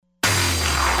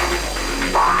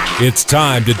It's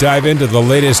time to dive into the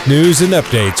latest news and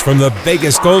updates from the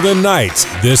Vegas Golden Knights.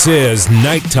 This is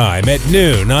Nighttime at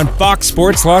Noon on Fox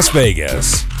Sports Las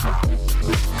Vegas.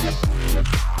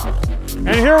 And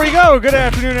here we go. Good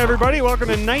afternoon, everybody. Welcome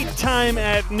to Nighttime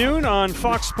at Noon on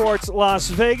Fox Sports Las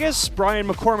Vegas. Brian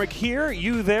McCormack here,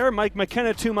 you there, Mike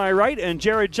McKenna to my right, and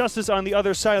Jared Justice on the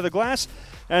other side of the glass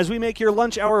as we make your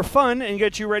lunch hour fun and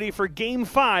get you ready for Game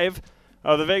 5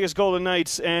 of the Vegas Golden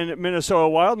Knights and Minnesota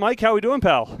Wild. Mike, how we doing,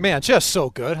 pal? Man, just so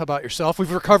good. How about yourself?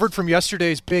 We've recovered from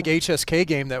yesterday's big HSK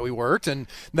game that we worked, and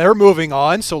they're moving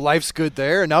on, so life's good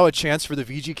there. And now a chance for the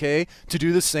VGK to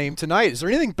do the same tonight. Is there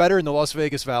anything better in the Las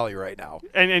Vegas Valley right now?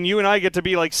 And you and I get to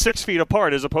be like 6 feet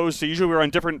apart as opposed to usually we're on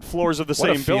different floors of the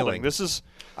same building. This is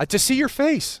to see your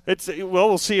face. Well,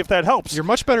 we'll see if that helps. You're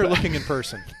much better looking in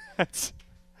person.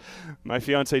 My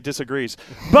fiance disagrees.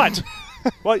 But,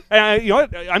 well, you know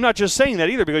what? I'm not just saying that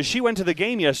either because she went to the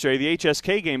game yesterday, the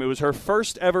HSK game. It was her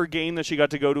first ever game that she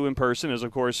got to go to in person, as,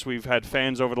 of course, we've had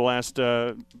fans over the last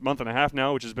month and a half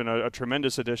now, which has been a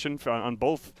tremendous addition on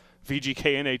both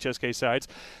VGK and HSK sides.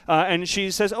 And she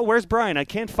says, "Oh, where's Brian? I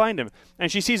can't find him."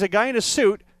 And she sees a guy in a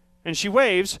suit, and she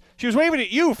waves. She was waving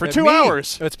at you for 2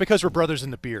 hours. It's because we're brothers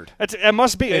in the beard. It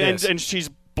must be. And she's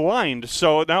blind,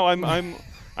 so now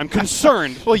I'm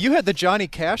concerned. Well, you had the Johnny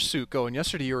Cash suit going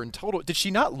yesterday. You were in total. Did she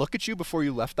not look at you before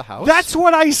you left the house? That's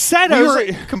what I said. We were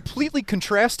completely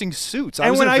contrasting suits.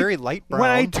 I was in a very light brown. When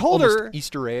I told her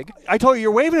Easter egg, I told her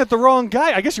you're waving at the wrong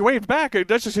guy. I guess you waved back.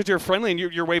 That's just because you're friendly and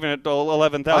you're waving at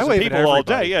 11,000 people all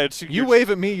day. Yeah, you wave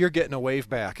at me, you're getting a wave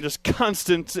back. Just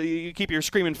constant. You keep your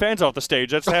screaming fans off the stage.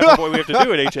 That's half of what we have to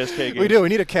do at HSK games. We do. We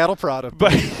need a cattle prod of.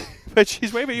 But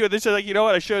she's waving at you, and they said, like, you know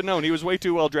what? I should have known. He was way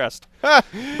too well dressed.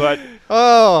 But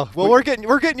we're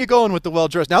getting you going with the well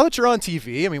dressed. Now that you're on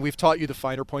TV, I mean, we've taught you the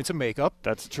finer points of makeup.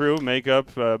 That's true. Makeup,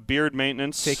 beard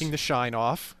maintenance, taking the shine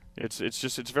off. It's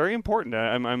very important.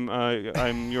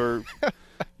 I'm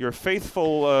your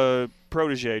faithful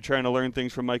protege trying to learn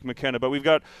things from Mike McKenna. But we've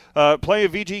got plenty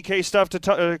of VGK stuff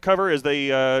to cover as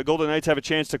the Golden Knights have a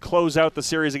chance to close out the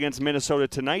series against Minnesota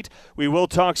tonight. We will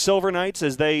talk Silver Knights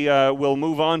as they will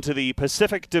move on to the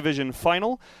Pacific Division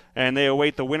Final, and they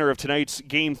await the winner of tonight's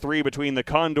Game 3 between the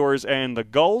Condors and the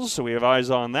Gulls, so we have eyes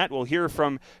on that. We'll hear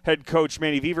from head coach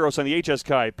Manny Viveros on the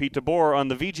HSK, Pete DeBoer on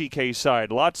the VGK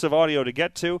side. Lots of audio to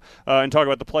get to and talk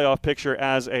about the playoff picture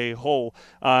as a whole.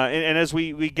 And as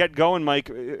we get going,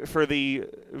 Mike, for the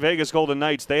Vegas Golden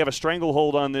Knights, they have a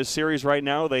stranglehold on this series right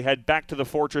now. They head back to the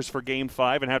Fortress for Game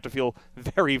 5 and have to feel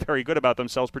very, very good about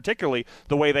themselves, particularly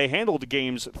the way they handled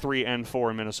Games 3 and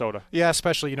 4 in Minnesota. Yeah,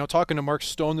 especially, talking to Mark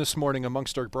Stone this morning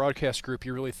amongst our broadcast group,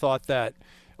 he really thought that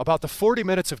about the 40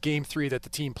 minutes of Game 3 that the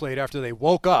team played after they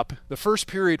woke up, the first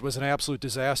period was an absolute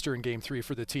disaster in Game 3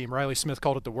 for the team. Riley Smith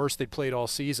called it the worst they'd played all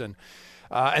season.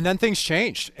 And then things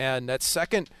changed, and that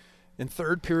second and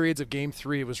third periods of Game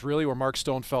 3 was really where Mark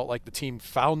Stone felt like the team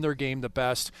found their game the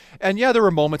best. And yeah, there were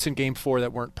moments in Game 4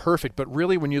 that weren't perfect, but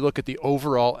really when you look at the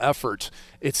overall effort,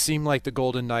 it seemed like the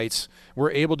Golden Knights were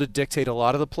able to dictate a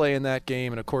lot of the play in that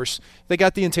game. And of course, they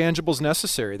got the intangibles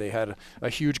necessary. They had a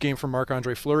huge game from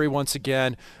Marc-Andre Fleury once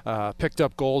again, picked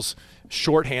up goals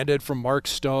shorthanded from Mark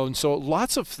Stone. So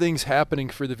lots of things happening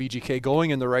for the VGK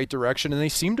going in the right direction, and they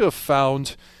seem to have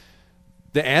found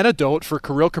the antidote for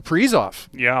Kirill Kaprizov.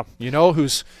 Yeah.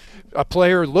 Who's a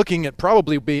player looking at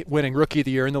probably winning Rookie of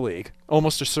the Year in the league,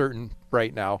 almost a certain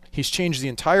right now. He's changed the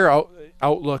entire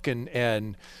outlook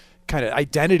and kind of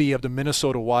identity of the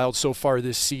Minnesota Wild so far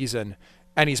this season,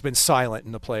 and he's been silent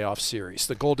in the playoff series.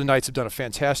 The Golden Knights have done a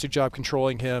fantastic job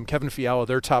controlling him. Kevin Fiala,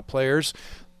 their top players.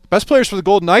 Best players for the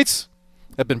Golden Knights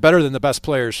have been better than the best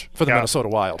players for the Minnesota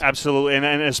Wild. Absolutely, and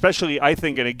especially I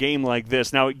think in a game like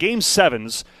this. Now, Game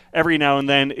 7s, every now and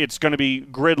then it's going to be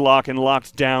gridlock and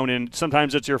locked down, and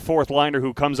sometimes it's your fourth liner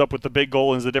who comes up with the big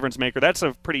goal and is the difference maker. That's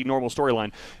a pretty normal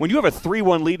storyline. When you have a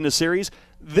 3-1 lead in a series,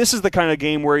 this is the kind of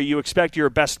game where you expect your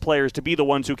best players to be the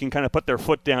ones who can kind of put their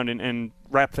foot down and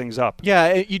wrap things up.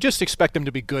 Yeah, you just expect them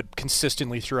to be good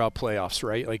consistently throughout playoffs,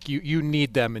 right? Like you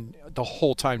need them the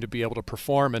whole time to be able to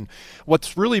perform. And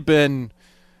what's really been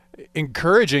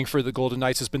encouraging for the Golden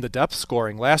Knights has been the depth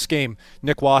scoring. Last game,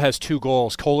 Nick Waugh has 2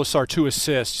 goals, Kolasar 2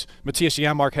 assists, Matthias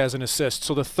Janmark has an assist.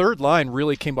 So the third line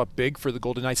really came up big for the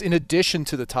Golden Knights in addition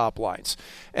to the top lines.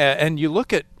 And you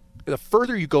look at the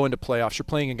further you go into playoffs, you're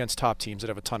playing against top teams that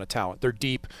have a ton of talent. They're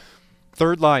deep.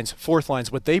 third lines, fourth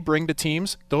lines, what they bring to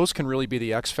teams, those can really be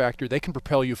the X factor. They can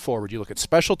propel you forward. You look at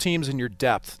special teams, and your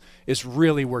depth is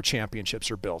really where championships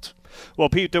are built. Well,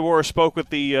 Pete DeBoer spoke with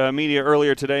the media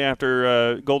earlier today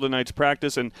after Golden Knights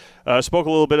practice and spoke a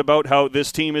little bit about how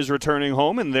this team is returning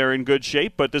home and they're in good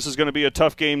shape, but this is going to be a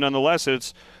tough game nonetheless.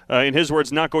 It's, in his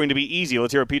words, not going to be easy.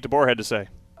 Let's hear what Pete DeBoer had to say.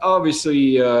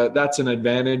 Obviously, that's an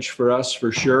advantage for us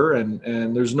for sure,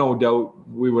 and there's no doubt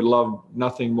we would love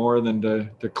nothing more than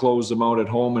to close them out at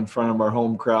home in front of our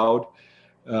home crowd.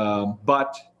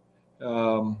 But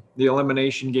the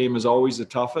elimination game is always the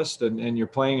toughest, and you're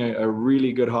playing a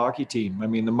really good hockey team. I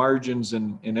mean, the margins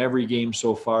in every game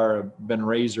so far have been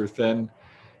razor thin.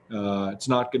 It's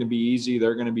not going to be easy.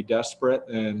 They're going to be desperate,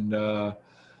 and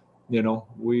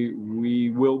we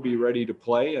will be ready to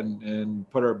play and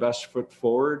put our best foot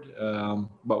forward.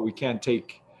 But we can't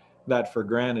take that for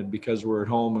granted because we're at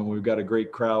home and we've got a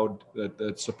great crowd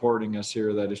that's supporting us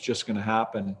here, that it's just going to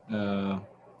happen.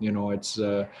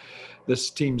 This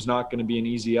team's not going to be an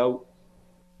easy out.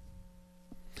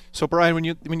 So, Brian, when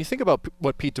you think about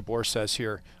what Pete DeBoer says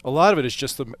here, a lot of it is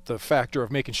just the factor of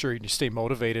making sure you stay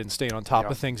motivated and staying on top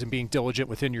of things and being diligent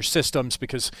within your systems,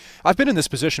 because I've been in this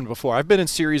position before. I've been in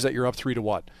series that you're up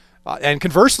 3-1. And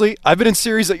conversely, I've been in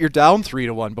series that you're down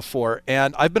 3-1 before,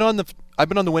 and I've been on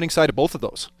the winning side of both of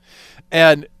those.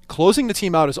 And closing the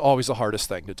team out is always the hardest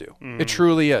thing to do. It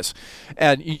truly is.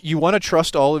 And you want to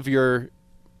trust all your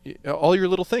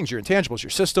little things, your intangibles, your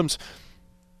systems.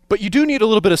 But you do need a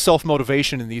little bit of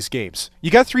self-motivation in these games. You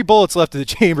got 3 bullets left in the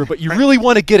chamber, but you really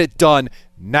want to get it done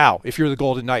now if you're the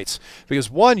Golden Knights. Because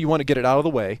 1, you want to get it out of the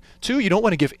way. 2, you don't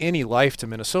want to give any life to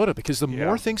Minnesota, because the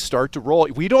more things start to roll,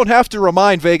 we don't have to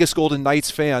remind Vegas Golden Knights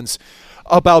fans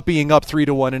about being up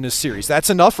 3-1 in a series. That's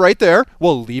enough right there.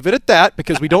 We'll leave it at that,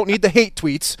 because we don't need the hate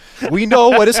tweets. We know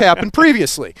what has happened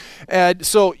previously. And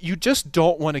so you just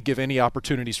don't want to give any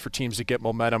opportunities for teams to get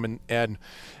momentum. And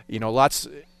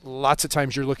lots of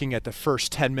times you're looking at the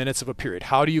first 10 minutes of a period.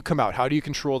 How do you come out? How do you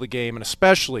control the game? And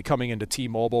especially coming into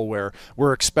T-Mobile, where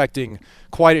we're expecting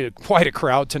quite a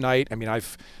crowd tonight. I mean,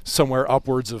 I've somewhere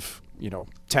upwards of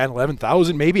 10,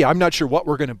 11,000 maybe. I'm not sure what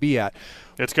we're going to be at.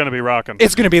 It's going to be rocking.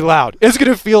 It's going to be loud. It's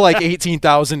going to feel like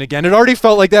 18,000 again. It already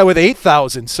felt like that with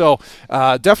 8,000. So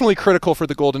definitely critical for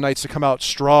the Golden Knights to come out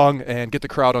strong and get the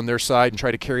crowd on their side and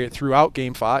try to carry it throughout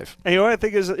Game 5. And what I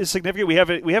think is significant,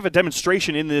 we have a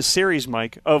demonstration in this series,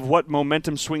 Mike, of what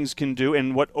momentum swings can do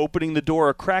and what opening the door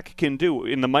a crack can do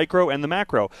in the micro and the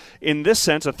macro. In this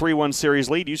sense, a 3-1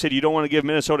 series lead, you said you don't want to give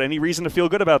Minnesota any reason to feel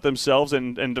good about themselves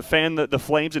and to fan the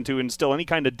Flames and to instill any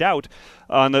kind of doubt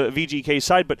on the VGK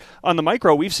side. But on the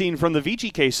micro, we've seen from the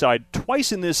VGK side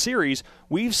twice in this series,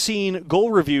 we've seen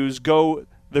goal reviews go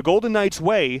the Golden Knights'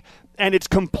 way, and it's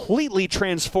completely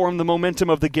transformed the momentum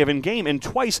of the given game. And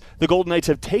twice the Golden Knights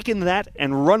have taken that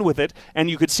and run with it, and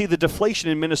you could see the deflation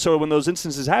in Minnesota when those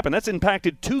instances happen. That's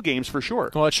impacted 2 games for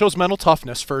sure. Well, it shows mental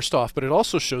toughness, first off, but it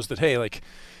also shows that, hey,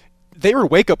 they were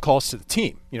wake-up calls to the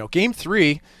team. Game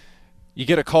 3, you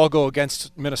get a call go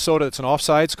against Minnesota. It's an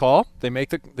offsides call. They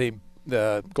make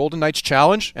the Golden Knights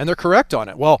challenge, and they're correct on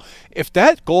it. Well, if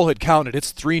that goal had counted,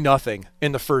 it's 3-0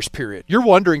 in the first period. You're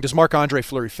wondering, does Marc-Andre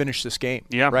Fleury finish this game?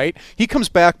 Yeah. Right? He comes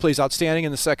back, plays outstanding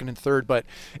in the second and third, but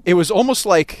it was almost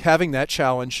like having that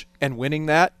challenge and winning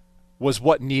that was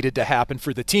what needed to happen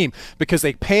for the team, because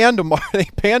they panned to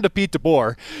Pete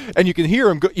DeBoer, and you can hear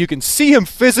him, you can see him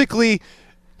physically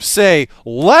say,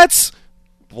 "Let's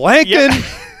blanking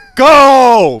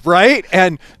go," right?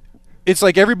 And it's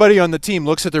like everybody on the team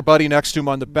looks at their buddy next to him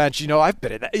on the bench. I've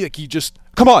been at that. Like, you just,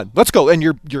 come on, let's go. And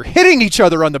you're hitting each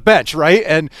other on the bench, right?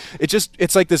 And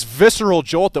it's like this visceral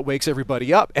jolt that wakes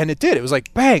everybody up. And it did. It was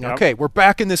like, bang, okay, we're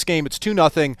back in this game. It's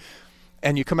 2-0.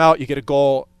 And you come out, you get a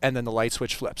goal, and then the light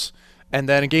switch flips. And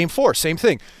then in Game 4, same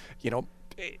thing.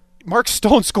 Mark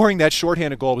Stone scoring that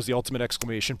shorthanded goal was the ultimate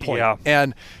exclamation point. Yeah.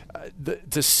 And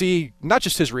to see not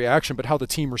just his reaction, but how the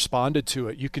team responded to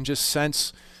it, you can just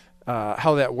sense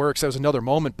how that works. That was another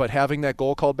moment, but having that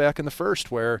goal called back in the first,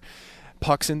 where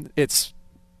puck's in, it's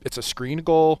a screen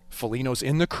goal. Foligno's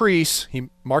in the crease.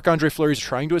 Marc-Andre Fleury's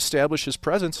trying to establish his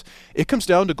presence. It comes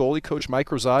down to goalie coach Mike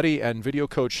Rosati and video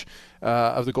coach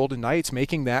of the Golden Knights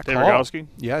making that call. Dave Rogowski?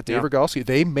 Yeah, Dave Rogowski.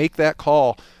 They make that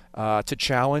call to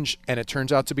challenge, and it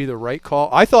turns out to be the right call.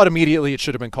 I thought immediately it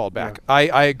should have been called back. Yeah.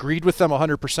 I agreed with them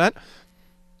 100%.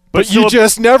 But you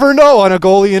just never know on a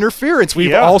goalie interference.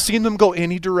 We've all seen them go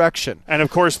any direction. And, of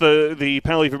course, the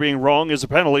penalty for being wrong is a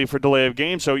penalty for delay of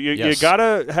game. So you got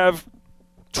to have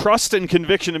trust and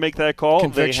conviction to make that call.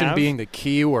 Conviction being the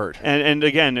key word. And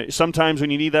again, sometimes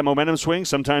when you need that momentum swing,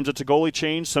 sometimes it's a goalie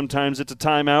change, sometimes it's a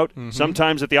timeout,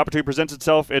 sometimes if the opportunity presents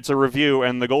itself, it's a review,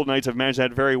 and the Golden Knights have managed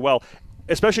that very well.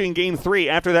 Especially in Game 3,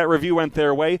 after that review went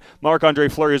their way, Marc-Andre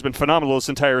Fleury has been phenomenal this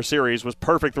entire series, was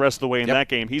perfect the rest of the way in that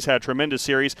game. He's had a tremendous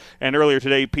series, and earlier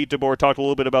today, Pete DeBoer talked a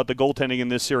little bit about the goaltending in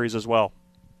this series as well.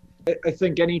 I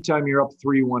think anytime you're up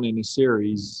 3-1 in a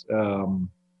series,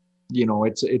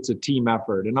 it's a team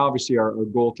effort. And obviously our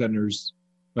goaltenders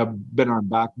have been our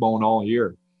backbone all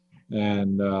year.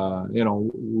 And,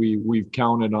 we've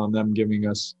counted on them giving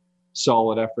us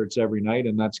solid efforts every night,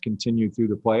 and that's continued through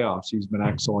the playoffs. He's been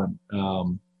excellent.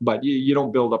 But you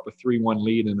don't build up a 3-1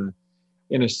 lead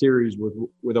in a series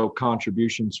without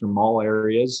contributions from all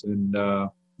areas. And,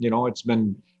 it's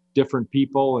been different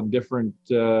people and different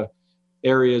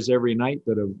areas every night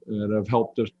that have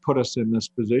helped us put us in this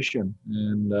position.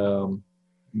 And,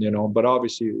 but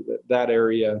obviously that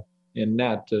area in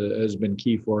net has been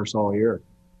key for us all year.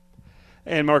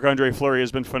 And Marc-Andre Fleury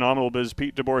has been phenomenal, but as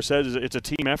Pete DeBoer says, it's a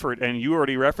team effort, and you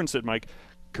already referenced it, Mike.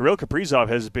 Kirill Kaprizov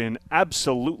has been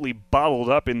absolutely bottled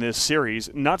up in this series.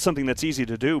 Not something that's easy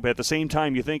to do, but at the same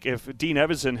time, you think if Dean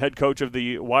Evason, head coach of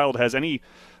the Wild, has any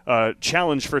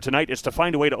challenge for tonight, it's to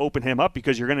find a way to open him up,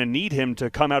 because you're going to need him to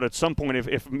come out at some point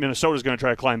if Minnesota's going to try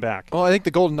to climb back. Well, I think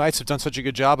the Golden Knights have done such a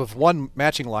good job of, one,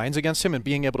 matching lines against him and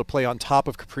being able to play on top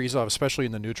of Kaprizov, especially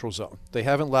in the neutral zone. They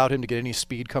haven't allowed him to get any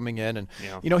speed coming in. And,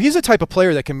 he's the type of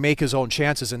player that can make his own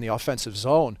chances in the offensive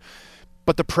zone.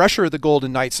 But the pressure of the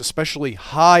Golden Knights, especially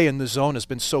high in the zone, has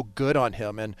been so good on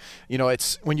him. And,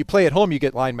 it's when you play at home, you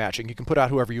get line matching. You can put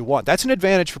out whoever you want. That's an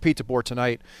advantage for Pete DeBoer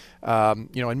tonight.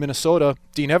 In Minnesota,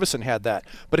 Dean Evason had that.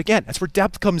 But again, that's where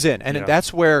depth comes in. And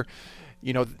that's where,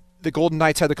 the Golden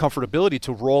Knights had the comfortability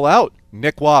to roll out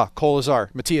Nick Waugh,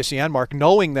 Kolazar, Matthias Janmark,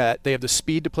 knowing that they have the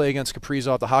speed to play against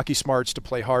Kaprizov, the hockey smarts to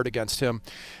play hard against him.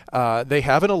 They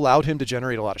haven't allowed him to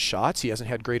generate a lot of shots. He hasn't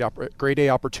had great A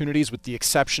opportunities, with the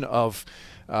exception of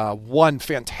one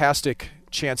fantastic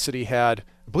chance that he had,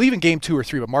 I believe in Game 2 or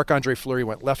 3, but Marc-Andre Fleury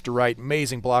went left to right,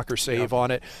 amazing blocker save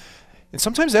on it. And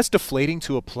sometimes that's deflating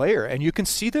to a player. And you can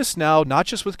see this now, not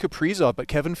just with Kaprizov, but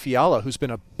Kevin Fiala, who's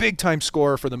been a big-time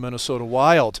scorer for the Minnesota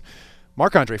Wild.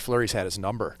 Marc-Andre Fleury's had his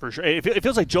number. For sure. It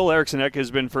feels like Joel Eriksson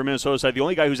has been, for Minnesota's side, the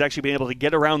only guy who's actually been able to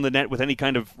get around the net with any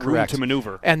kind of room to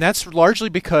maneuver. And that's largely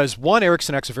because, one,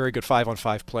 Eriksson is a very good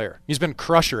 5-on-5 player. He's been a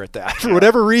crusher at that. For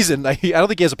whatever reason, I don't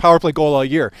think he has a power play goal all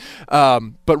year.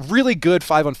 But really good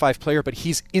 5-on-5 player, but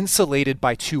he's insulated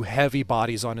by two heavy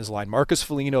bodies on his line. Marcus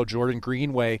Foligno, Jordan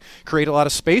Greenway create a lot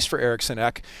of space for Eriksson.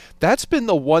 That's been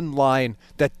the one line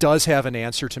that does have an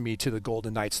answer to me to the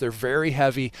Golden Knights. They're very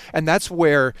heavy, and that's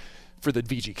where, for the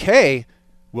VGK,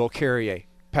 Will Carrier,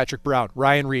 Patrick Brown,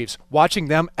 Ryan Reeves, watching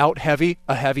them out heavy,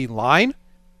 a heavy line,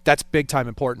 that's big time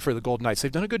important for the Golden Knights.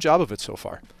 They've done a good job of it so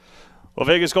far. Well,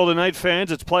 Vegas Golden Knight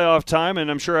fans, it's playoff time,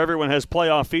 and I'm sure everyone has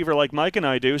playoff fever like Mike and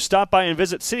I do. Stop by and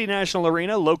visit City National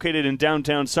Arena, located in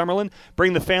downtown Summerlin.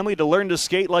 Bring the family to learn to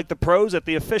skate like the pros at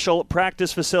the official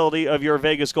practice facility of your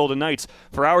Vegas Golden Knights.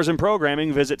 For hours and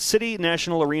programming, visit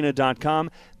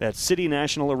citynationalarena.com. That's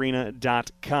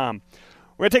citynationalarena.com.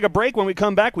 We're going to take a break. When we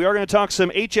come back, we are going to talk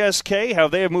some HSK, how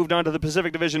they have moved on to the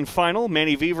Pacific Division Final.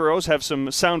 Manny Viveros, have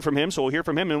some sound from him, so we'll hear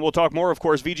from him. And we'll talk more, of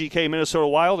course, VGK Minnesota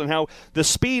Wild, and how the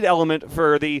speed element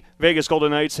for the Vegas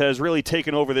Golden Knights has really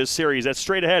taken over this series. That's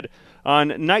straight ahead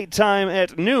on Nighttime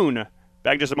at Noon.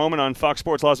 Back in just a moment on Fox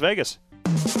Sports Las Vegas.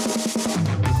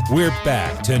 We're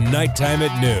back to Nighttime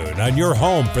at Noon on your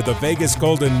home for the Vegas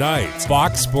Golden Knights,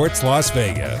 Fox Sports Las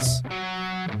Vegas.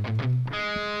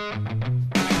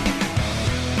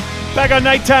 Back on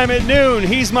Nighttime at Noon,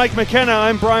 he's Mike McKenna,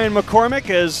 I'm Brian McCormack.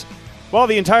 As well,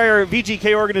 the entire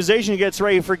VGK organization gets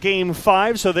ready for Game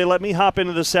 5, so they let me hop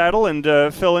into the saddle and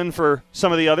fill in for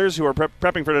some of the others who are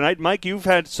prepping for tonight. Mike, you've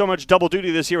had so much double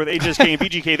duty this year with HSK and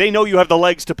VGK. They know you have the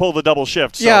legs to pull the double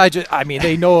shift. So. Yeah,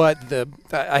 they know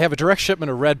I have a direct shipment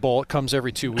of Red Bull. It comes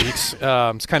every 2 weeks.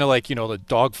 It's kind of like, the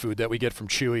dog food that we get from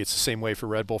Chewy. It's the same way for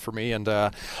Red Bull for me. And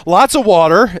lots of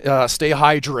water, stay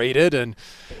hydrated, and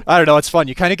I don't know, it's fun.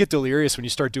 You kind of get delirious when you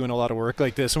start doing a lot of work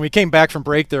like this. When we came back from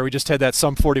break there, we just had that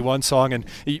Sum 41 song, and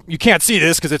you can't see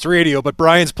this because it's radio, but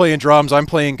Brian's playing drums, I'm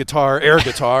playing air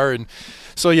guitar, and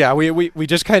so yeah, we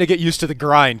just kind of get used to the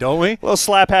grind, don't we? A little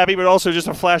slap happy, but also just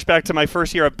a flashback to my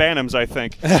first year at Bantams, I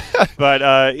think. But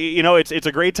it's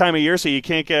a great time of year, so you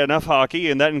can't get enough hockey,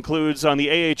 and that includes on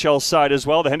the AHL side as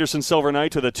well. The Henderson Silver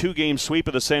Knights with a 2-game sweep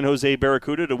of the San Jose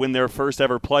Barracuda to win their first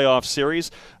ever playoff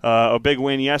series. A big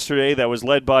win yesterday that was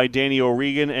led by Danny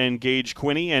O'Regan and Gage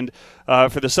Quinney, and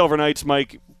for the Silver Knights,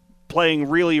 Mike, playing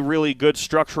really, really good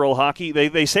structural hockey.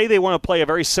 They say they want to play a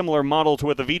very similar model to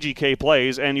what the VGK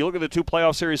plays, and you look at the two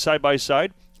playoff series side by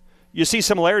side, you see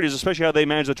similarities, especially how they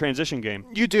manage the transition game.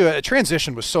 You do. A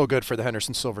transition was so good for the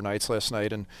Henderson Silver Knights last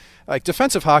night. And like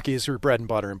defensive hockey is your bread and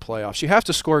butter in playoffs. You have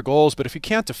to score goals, but if you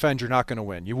can't defend, you're not going to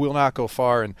win. You will not go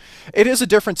far. And it is a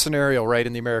different scenario, right,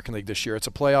 in the American League this year. It's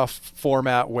a playoff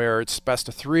format where it's best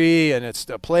of 3 and it's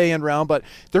a play-in round, but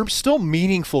they're still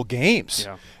meaningful games.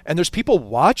 Yeah. And there's people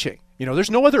watching. You know,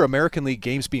 there's no other American League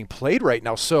games being played right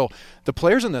now, so the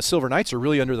players in the Silver Knights are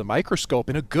really under the microscope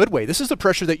in a good way. This is the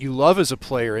pressure that you love as a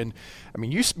player. And, I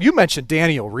mean, you mentioned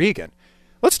Danny O'Regan.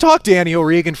 Let's talk Danny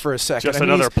O'Regan for a second. Just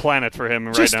another planet for him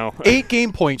right now.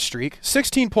 8-game point streak,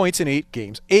 16 points in 8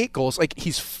 games, 8 goals. Like,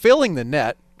 he's filling the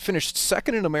net, finished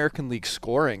second in American League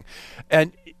scoring.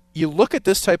 And you look at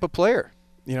this type of player.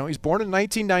 You know, he's born in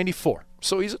 1994.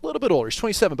 So he's a little bit older. He's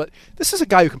 27, but this is a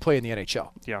guy who can play in the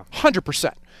NHL. Yeah.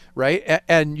 100%, right?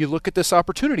 And you look at this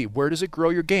opportunity. Where does it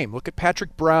grow your game? Look at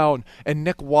Patrick Brown and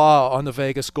Nick Waugh on the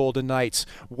Vegas Golden Knights.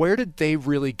 Where did they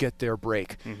really get their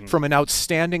break? From an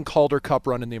outstanding Calder Cup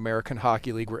run in the American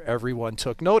Hockey League where everyone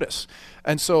took notice.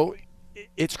 And so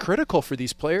it's critical for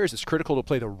these players. It's critical to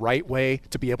play the right way,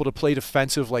 to be able to play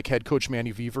defensive like head coach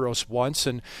Manny Viveros wants.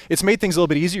 And it's made things a little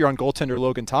bit easier on goaltender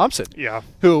Logan Thompson. Yeah.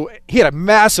 Who, he had a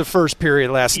massive first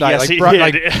period last night. Yes, he did.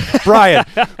 Like Brian,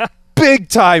 big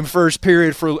time first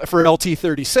period for LT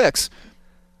 36.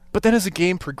 But then as the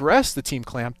game progressed, the team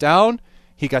clamped down.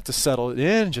 He got to settle it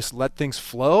in and just let things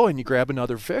flow, and you grab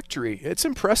another victory. It's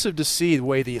impressive to see the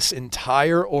way this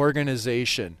entire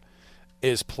organization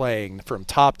is playing from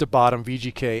top to bottom,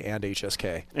 VGK and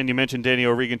HSK. And you mentioned Danny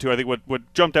O'Regan, too. I think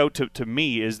what jumped out to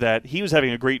me is that he was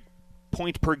having a great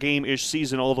point-per-game-ish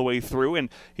season all the way through, and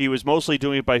he was mostly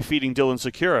doing it by feeding Dylan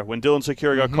Secura. When Dylan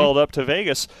Secura got called up to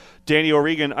Vegas, Danny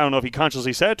O'Regan, I don't know if he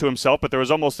consciously said it to himself, but there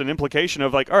was almost an implication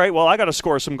of like, all right, well, I got to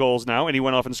score some goals now, and he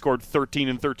went off and scored 13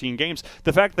 in 13 games.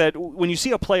 The fact that when you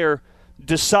see a player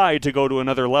decide to go to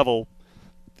another level,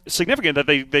 significant that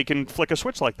they can flick a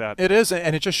switch like that. It is,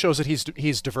 and it just shows that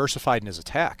he's diversified in his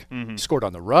attack. He scored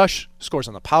on the rush, scores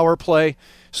on the power play,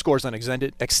 scores on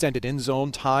extended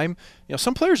in-zone time. You know,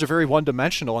 some players are very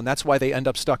one-dimensional, and that's why they end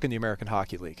up stuck in the American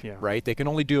Hockey League, right? They can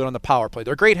only do it on the power play.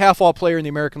 They're a great half-wall player in the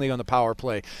American League on the power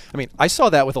play. I mean, I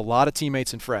saw that with a lot of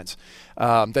teammates and friends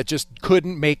that just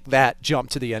couldn't make that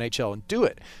jump to the NHL and do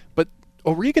it. But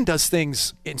O'Regan does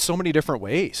things in so many different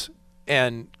ways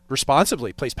and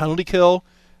responsibly. Plays penalty kill,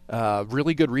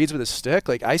 really good reads with his stick.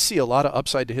 Like, I see a lot of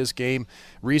upside to his game.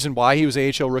 Reason why he was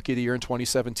AHL Rookie of the Year in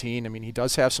 2017. I mean, he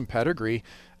does have some pedigree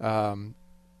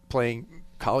playing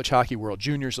college hockey, World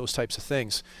Juniors, those types of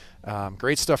things.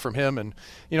 Great stuff from him. And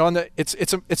you know,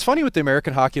 it's funny with the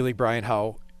American Hockey League, Brian,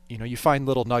 how you find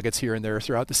little nuggets here and there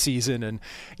throughout the season, and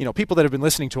people that have been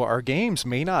listening to our games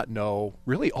may not know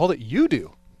really all that you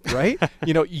do, right?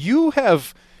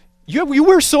 You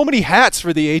wear so many hats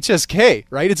for the HSK,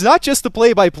 right? It's not just the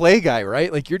play-by-play guy,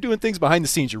 right? Like, you're doing things behind the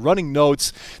scenes. You're running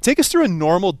notes. Take us through a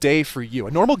normal day for you,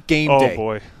 a normal game day. Oh,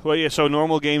 boy. Well, yeah, so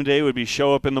normal game day would be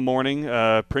show up in the morning,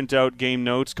 print out game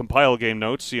notes, compile game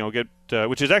notes,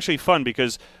 which is actually fun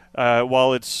because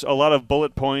while it's a lot of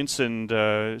bullet points and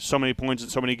so many points in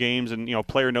so many games and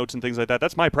player notes and things like that,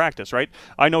 that's my practice, right?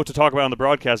 I know what to talk about on the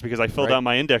broadcast because I filled out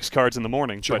my index cards in the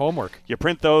morning. It's your homework. You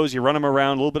print those, you run them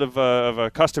around, a little bit of a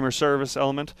customer service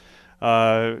element.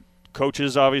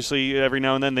 Coaches, obviously, every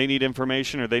now and then they need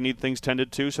information or they need things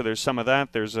tended to, so there's some of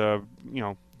that. There's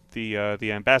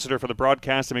the ambassador for the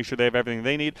broadcast to make sure they have everything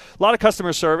they need. A lot of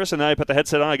customer service, and then I put the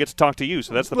headset on, I get to talk to you,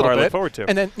 so that's the part I look forward to.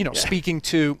 And then, speaking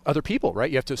to other people, right?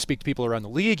 You have to speak to people around the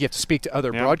league. You have to speak to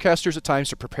other broadcasters at times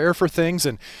to prepare for things.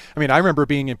 And, I mean, I remember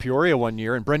being in Peoria one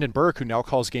year, and Brendan Burke, who now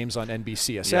calls games on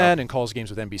NBCSN and calls games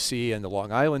with NBC and the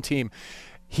Long Island team,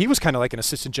 he was kind of like an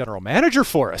assistant general manager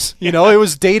for us. It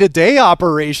was day-to-day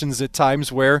operations at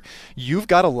times where you've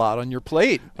got a lot on your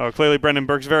plate. Oh, clearly Brendan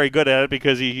Burke's very good at it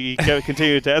because he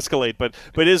continued to escalate. But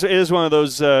it is one of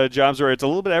those jobs where it's a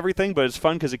little bit of everything, but it's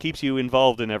fun because it keeps you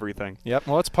involved in everything. Yep.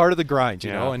 Well, it's part of the grind,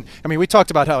 you know. And I mean, we talked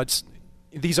about how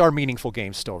these are meaningful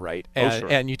games still, right?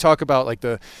 And you talk about like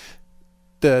the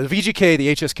VGK,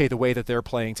 the HSK, the way that they're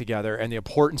playing together, and the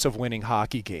importance of winning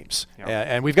hockey games. Yep.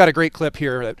 And we've got a great clip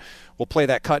here that we'll play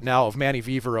that cut now of Manny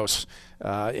Viveros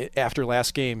after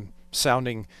last game,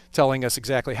 telling us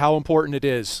exactly how important it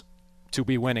is to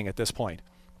be winning at this point.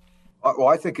 Well,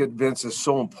 I think Vince is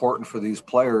so important for these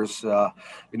players.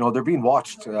 They're being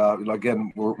watched.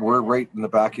 Again, we're right in the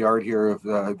backyard here of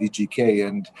VGK,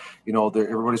 and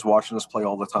everybody's watching us play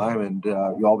all the time. And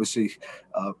you obviously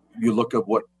you look at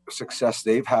what success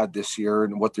they've had this year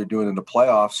and what they're doing in the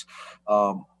playoffs,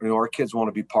 our kids want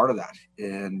to be part of that.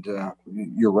 And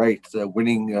you're right,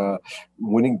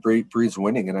 winning breeds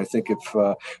winning. And I think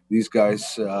if these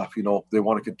guys, they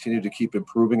want to continue to keep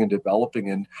improving and developing,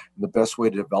 and the best way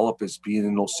to develop is being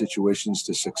in those situations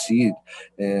to succeed.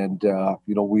 And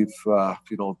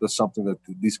that's something that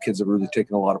these kids have really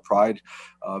taken a lot of pride.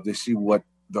 They see what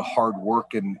the hard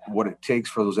work and what it takes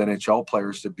for those NHL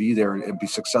players to be there and be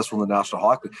successful in the National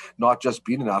Hockey League, not just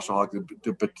being in the National Hockey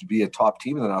League, but to be a top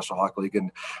team in the National Hockey League.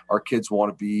 And our kids want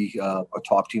to be a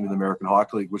top team in the American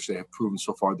Hockey League, which they have proven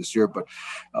so far this year. But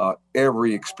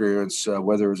every experience,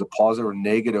 whether it's a positive or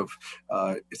negative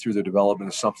through their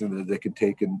development, is something that they can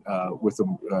take with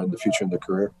them in the future in their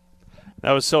career.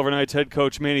 That was Silver Knights head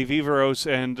coach Manny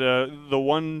Viveros, and the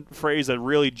one phrase that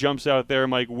really jumps out there,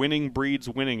 Mike, winning breeds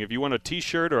winning. If you want a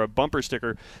T-shirt or a bumper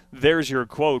sticker, there's your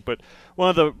quote. But one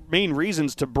of the main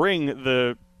reasons to bring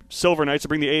the Silver Knights, to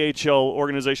bring the AHL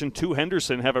organization to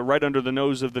Henderson, have it right under the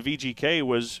nose of the VGK,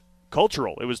 was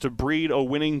cultural. It was to breed a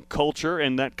winning culture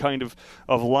and that kind of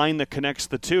line that connects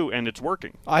the two, and it's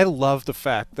working. I love the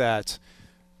fact that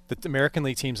the American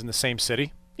League team's in the same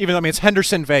city. Even though, it's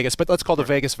Henderson, Vegas, but let's call it the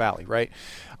Vegas Valley, right?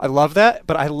 I love that,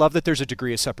 but I love that there's a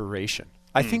degree of separation.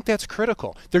 I think that's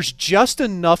critical. There's just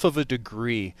enough of a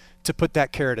degree to put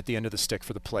that carrot at the end of the stick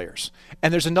for the players.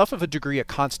 And there's enough of a degree of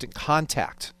constant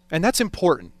contact. And that's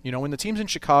important. When the team's in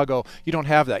Chicago, you don't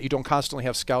have that. You don't constantly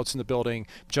have scouts in the building,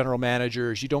 general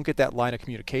managers. You don't get that line of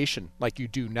communication like you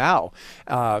do now.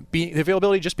 The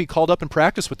availability to just be called up and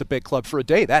practice with the big club for a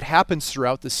day. That happens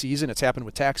throughout the season. It's happened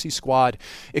with Taxi Squad.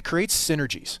 It creates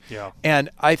synergies. Yeah. And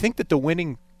I think that the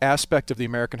winning aspect of the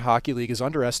American Hockey League is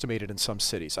underestimated in some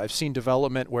cities. I've seen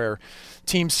development where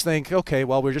teams think, okay,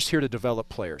 well, we're just here to develop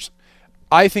players.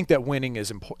 I think that winning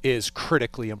is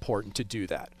critically important to do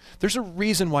that. There's a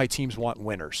reason why teams want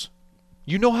winners.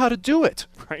 You know how to do it.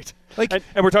 Right.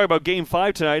 And we're talking about Game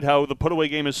 5 tonight, how the put-away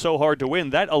game is so hard to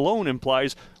win. That alone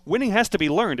implies winning has to be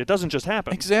learned. It doesn't just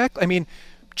happen. Exactly.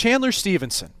 Chandler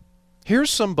Stevenson.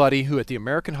 Here's somebody who at the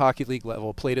American Hockey League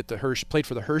level played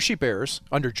for the Hershey Bears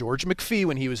under George McPhee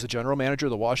when he was the general manager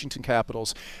of the Washington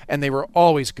Capitals, and they were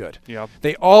always good. Yeah.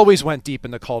 They always went deep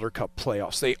in the Calder Cup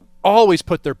playoffs. They always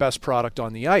put their best product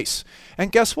on the ice.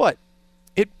 And guess what?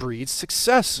 It breeds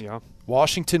success. Yeah.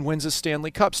 Washington wins a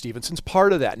Stanley Cup. Stevenson's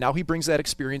part of that. Now he brings that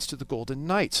experience to the Golden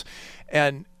Knights.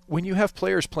 And when you have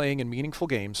players playing in meaningful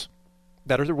games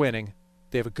that are winning,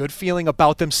 they have a good feeling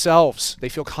about themselves. They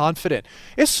feel confident.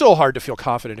 It's so hard to feel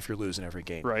confident if you're losing every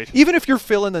game. Right. Even if you're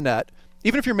filling the net,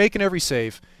 even if you're making every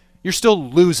save, you're still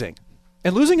losing.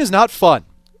 And losing is not fun.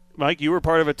 Mike, you were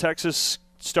part of a Texas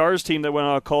Stars team that went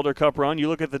on a Calder Cup run. You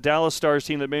look at the Dallas Stars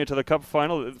team that made it to the Cup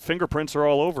final, the fingerprints are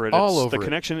all over it. The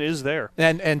connection is there.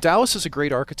 And Dallas is a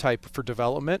great archetype for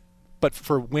development, but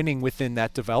for winning within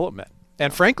that development.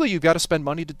 And frankly, you've got to spend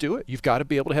money to do it. You've got to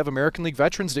be able to have American League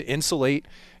veterans to insulate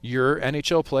your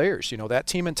NHL players. That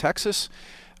team in Texas,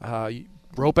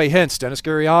 Rope Hintz, Dennis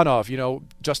Gurianov,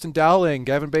 Justin Dowling,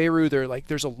 Gavin Bayreuther,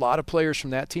 there's a lot of players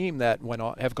from that team that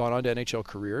have gone on to NHL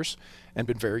careers and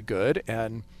been very good.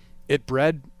 And it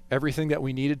bred everything that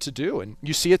we needed to do. And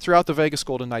you see it throughout the Vegas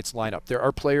Golden Knights lineup. There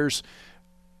are players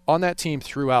on that team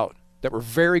throughout that were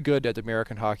very good at the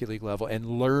American Hockey League level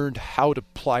and learned how to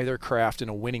apply their craft in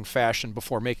a winning fashion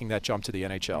before making that jump to the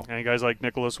NHL. And guys like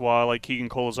Nicholas Waugh, like Keegan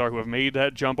Kolazar, who have made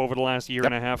that jump over the last year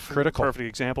and a half. Critical. Perfect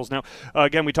examples. Now,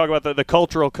 again, we talk about the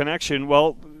cultural connection.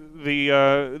 Well,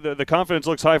 the confidence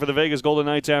looks high for the Vegas Golden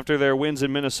Knights after their wins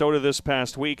in Minnesota this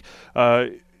past week.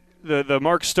 The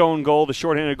Mark Stone goal, the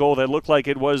shorthanded goal that looked like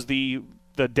it was the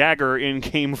dagger in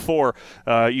Game 4.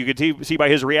 You could see by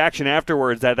his reaction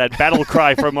afterwards that battle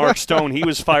cry from Mark Stone. He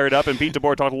was fired up, and Pete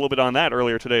DeBoer talked a little bit on that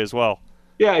earlier today as well.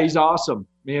 Yeah, he's awesome.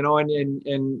 And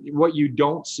what you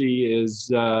don't see is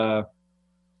 4-0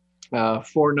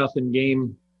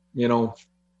 game.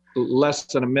 Less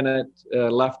than a minute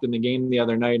left in the game the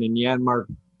other night, and Janmark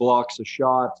blocks a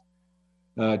shot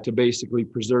to basically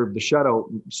preserve the shutout.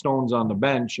 Stone's on the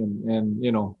bench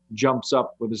and jumps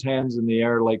up with his hands in the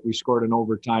air like we scored an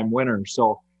overtime winner.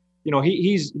 So,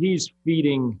 he's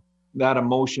feeding that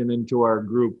emotion into our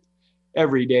group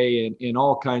every day in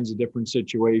all kinds of different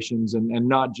situations, and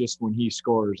not just when he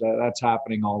scores. That's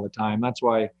happening all the time. That's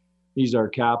why he's our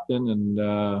captain, and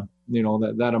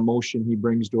that emotion he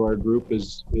brings to our group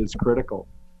is critical.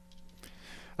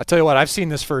 I tell you what, I've seen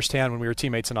this firsthand when we were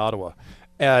teammates in Ottawa.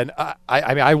 And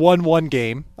I won one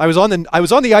game. I was on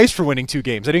the ice for winning 2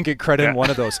 games. I didn't get credit in one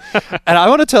of those. And I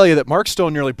want to tell you that Mark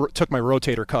Stone nearly took my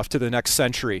rotator cuff to the next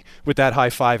century with that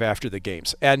high five after the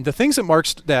games. And the things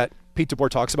that Pete DeBoer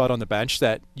talks about on the bench,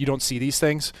 that you don't see these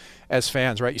things as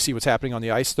fans, right? You see what's happening on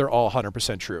the ice. They're all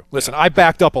 100% true. Listen, I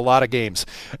backed up a lot of games,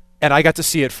 and I got to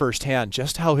see it firsthand,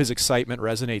 just how his excitement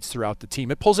resonates throughout the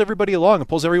team. It pulls everybody along. It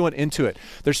pulls everyone into it.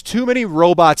 There's too many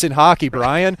robots in hockey,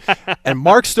 Brian, and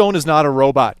Mark Stone is not a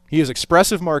robot. He is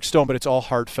expressive Mark Stone, but it's all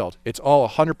heartfelt. It's all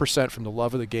 100% from the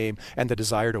love of the game and the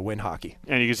desire to win hockey.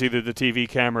 And you can see the TV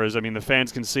cameras. I mean, the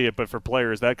fans can see it, but for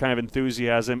players, that kind of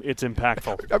enthusiasm, it's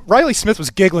impactful. Riley Smith was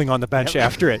giggling on the bench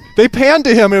after it. They panned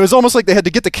to him, and it was almost like they had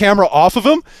to get the camera off of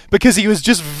him because he was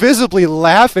just visibly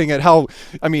laughing at how,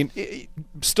 I mean,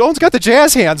 Stone's got the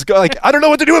jazz hands. Like, I don't know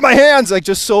what to do with my hands. Like,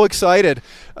 just so excited.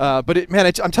 But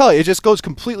I'm telling you, it just goes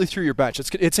completely through your bench.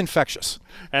 It's infectious.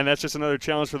 And that's just another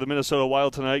challenge for the Minnesota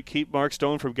Wild tonight. Keep Mark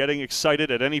Stone from getting excited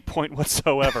at any point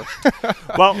whatsoever.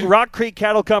 Well, Rock Creek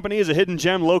Cattle Company is a hidden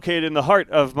gem located in the heart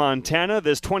of Montana.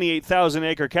 This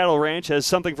 28,000-acre cattle ranch has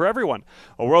something for everyone.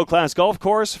 A world-class golf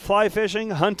course, fly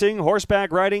fishing, hunting,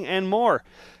 horseback riding, and more.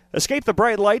 Escape the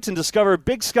bright lights and discover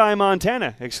Big Sky,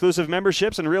 Montana. Exclusive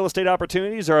memberships and real estate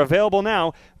opportunities are available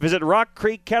now. Visit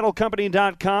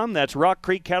rockcreekcattlecompany.com. That's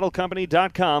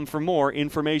rockcreekcattlecompany.com for more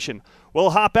information. We'll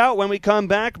hop out when we come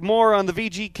back. More on the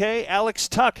VGK. Alex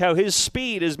Tuck, how his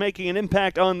speed is making an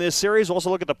impact on this series. We'll also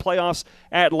look at the playoffs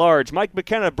at large. Mike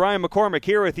McKenna, Brian McCormack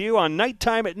here with you on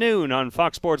Nighttime at Noon on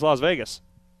Fox Sports Las Vegas.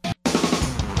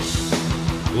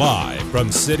 Live from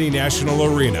Citi National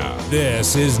Arena,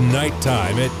 this is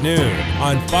Nighttime at Noon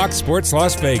on Fox Sports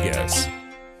Las Vegas.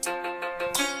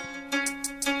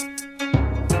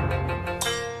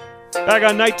 Back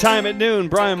on Nighttime at Noon,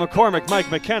 Brian McCormack, Mike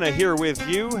McKenna here with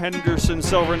you. Henderson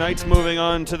Silver Knights moving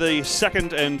on to the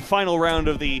second and final round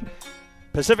of the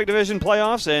Pacific Division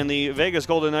playoffs, and the Vegas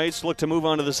Golden Knights look to move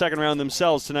on to the second round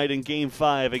themselves tonight in Game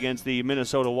 5 against the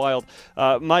Minnesota Wild.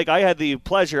 Mike, I had the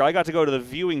pleasure, I got to go to the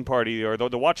viewing party, or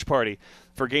the watch party,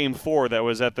 for Game 4 that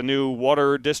was at the new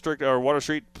Water District, or Water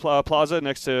Street Plaza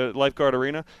next to Lifeguard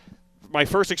Arena. My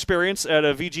first experience at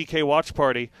a VGK watch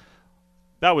party.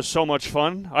 That was so much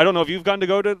fun. I don't know if you've gotten to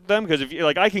go to them, because if you,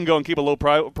 like, I can go and keep a low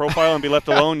profile and be left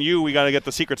alone. We got to get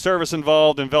the Secret Service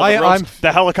involved and velvet ropes.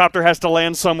 The helicopter has to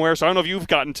land somewhere, so I don't know if you've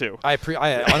gotten to.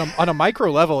 On a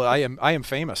micro level, I am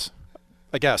famous,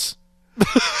 I guess.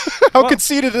 How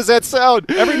conceited does that sound?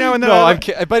 Every now and then. No,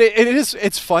 but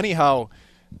it's funny how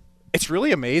it's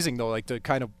really amazing though. Like, to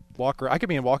kind of walk around. I could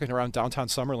be walking around downtown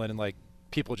Summerlin and like,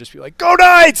 people just be like, "Go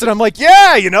Knights!" and I'm like,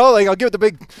 "Yeah," like I'll give it the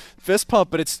big fist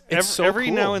pump. But it's so every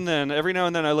cool. Every now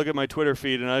and then, I look at my Twitter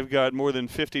feed and I've got more than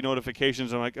 50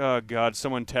 notifications. I'm like, "Oh God,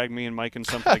 someone tagged me and Mike and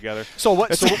something together." So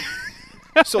what?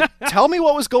 So tell me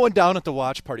what was going down at the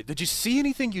watch party. Did you see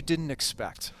anything you didn't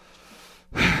expect?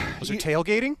 Was there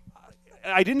tailgating?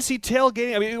 I didn't see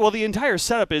tailgating. I mean, well, the entire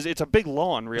setup it's a big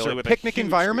lawn, really. Was there with a picnic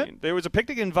environment? Screen. There was a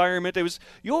picnic environment. It was,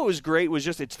 what was great was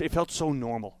just it felt so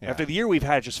normal. Yeah. After the year we've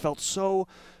had, it just felt so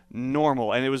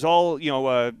normal, and it was all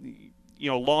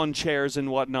lawn chairs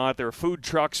and whatnot. There were food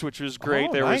trucks, which was great.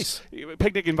 Oh, there nice. was a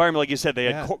picnic environment, like you said.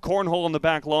 They had cornhole on the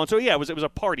back lawn. So yeah, it was a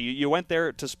party. You went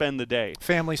there to spend the day.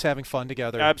 Families having fun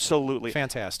together. Absolutely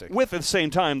fantastic. With at the same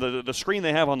time the screen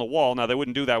they have on the wall. Now they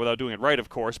wouldn't do that without doing it right, of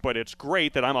course. But it's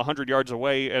great that I'm 100 yards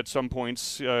away at some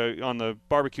points on the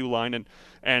barbecue line,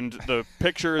 and the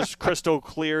picture is crystal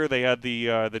clear. They had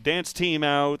the dance team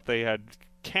out. They had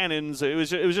cannons.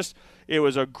 It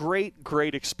was a great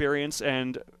experience,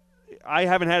 and I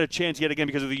haven't had a chance yet, again,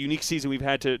 because of the unique season we've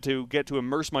had to get to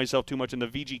immerse myself too much in the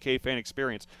VGK fan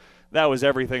experience. That was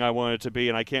everything I wanted it to be,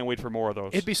 and I can't wait for more of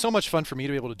those. It'd be so much fun for me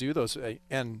to be able to do those.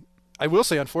 And I will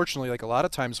say, unfortunately, like a lot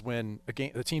of times when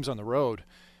the team's on the road,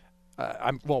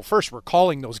 first we're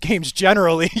calling those games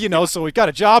generally, so we've got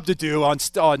a job to do on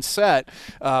set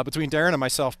between Darren and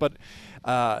myself. But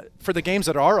for the games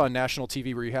that are on national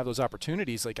TV where you have those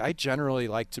opportunities, like I generally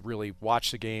like to really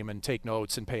watch the game and take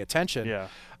notes and pay attention. Yeah.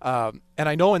 And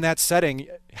I know in that setting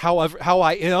how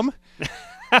I am.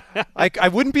 I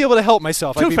wouldn't be able to help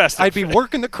myself. I'd be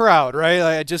working the crowd, right?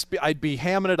 I'd be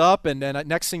hamming it up, and then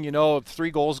next thing you know, 3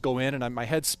 goals go in, and my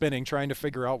head's spinning trying to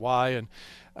figure out why. And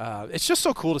it's just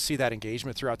so cool to see that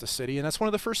engagement throughout the city, and that's one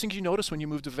of the first things you notice when you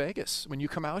move to Vegas, when you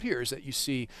come out here, is that you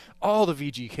see all the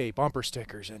VGK bumper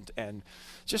stickers and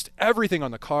just everything on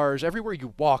the cars. Everywhere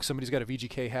you walk, somebody's got a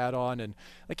VGK hat on, and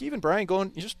like even Brian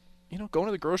going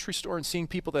to the grocery store and seeing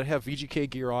people that have VGK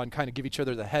gear on kind of give each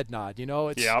other the head nod.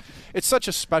 It's such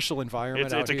a special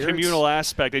environment out here. It's a communal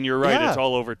aspect, and you're right. Yeah. It's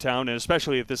all over town, and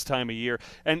especially at this time of year.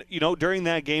 And, during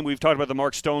that game, we've talked about the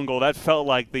Mark Stone goal. That felt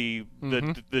like the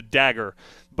dagger.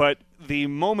 But the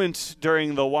moment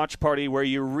during the watch party where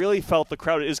you really felt the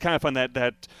crowd is kind of fun,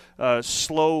 that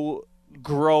slow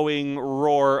growing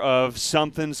roar of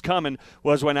something's coming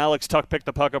was when Alex Tuck picked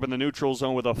the puck up in the neutral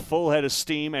zone with a full head of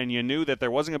steam, and you knew that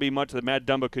there wasn't going to be much that Matt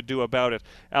Dumba could do about it.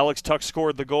 Alex Tuck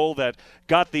scored the goal that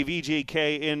got the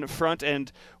VGK in front,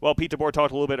 and, well, Pete DeBoer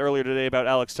talked a little bit earlier today about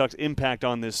Alex Tuck's impact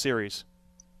on this series.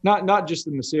 Not just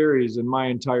in the series, in my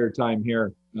entire time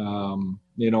here.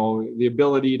 The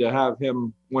ability to have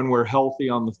him when we're healthy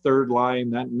on the third line,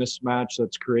 that mismatch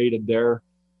that's created there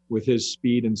with his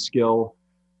speed and skill.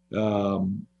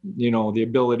 The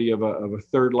ability of a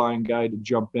third line guy to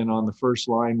jump in on the first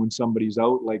line when somebody's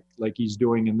out, like he's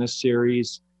doing in this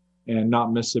series, and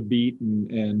not miss a beat,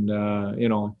 and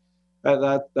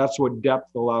that's what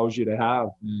depth allows you to have,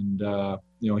 and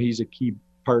he's a key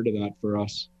part of that for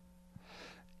us.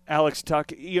 Alex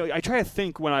Tuck, I try to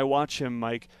think when I watch him,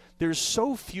 Mike, there's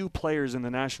so few players in the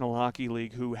National Hockey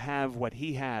League who have what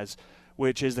he has,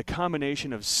 which is the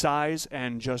combination of size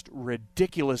and just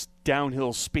ridiculous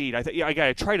downhill speed.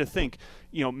 I try to think,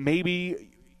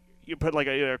 maybe you put like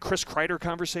a Chris Kreider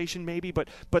conversation maybe, but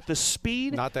the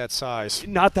speed. Not that size.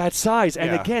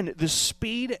 And again, the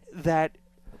speed that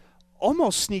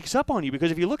almost sneaks up on you,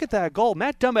 because if you look at that goal,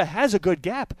 Matt Dumba has a good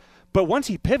gap, but once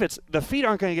he pivots, the feet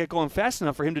aren't going to get going fast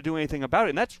enough for him to do anything about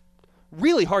it, and that's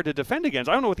really hard to defend against.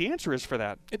 I don't know what the answer is for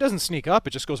that. It doesn't sneak up.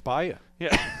 It just goes by you.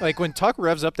 Yeah. Like when Tuck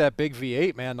revs up that big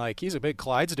V8, man, like he's a big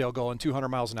Clydesdale going 200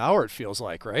 miles an hour, it feels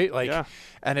like, right? Like, yeah.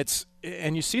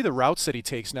 And you see the routes that he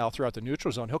takes now throughout the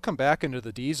neutral zone. He'll come back into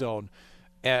the D zone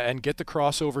and get the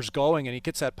crossovers going, and he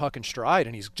gets that puck in stride,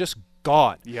 and he's just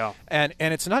gone. Yeah. And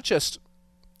it's not just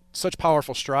such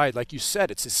powerful stride. Like you said,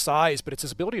 it's his size, but it's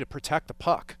his ability to protect the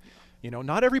puck.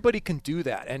 Not everybody can do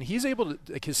that, and he's able to,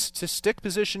 like his stick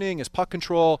positioning, his puck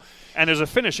control, and there's a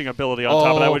finishing ability on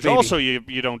top of that, which baby. Also you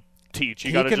don't teach.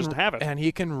 You got to just have it, and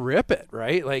he can rip it,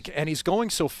 right? Like, and he's going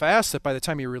so fast that by the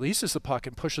time he releases the puck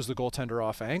and pushes the goaltender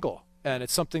off angle, and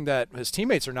it's something that his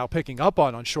teammates are now picking up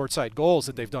on short side goals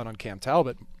that they've done on Cam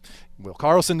Talbot, Will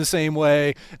Carlson the same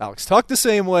way, Alex Tuck the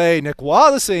same way, Nick Waugh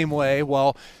the same way.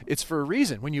 Well, it's for a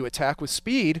reason. When you attack with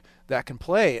speed, that can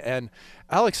play, and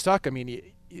Alex Tuck, I mean.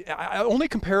 Only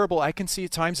comparable I can see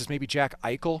at times is maybe Jack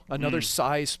Eichel, another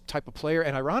size type of player.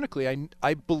 And ironically,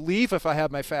 I believe, if I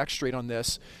have my facts straight on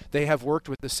this, they have worked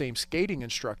with the same skating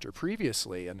instructor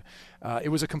previously. And it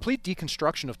was a complete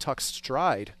deconstruction of Tuck's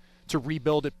stride to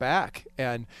rebuild it back.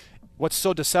 And what's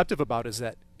so deceptive about it is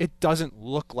that it doesn't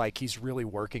look like he's really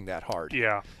working that hard.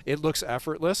 Yeah. It looks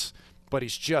effortless, but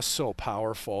he's just so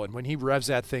powerful. And when he revs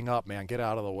that thing up, man, get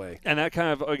out of the way. And that kind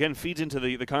of, again, feeds into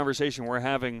the conversation we're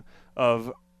having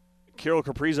of Kirill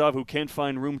Kaprizov, who can't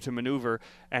find room to maneuver,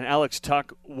 and Alex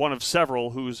Tuck, one of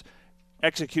several, who's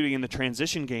executing in the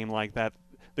transition game like that.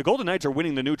 The Golden Knights are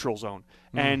winning the neutral zone,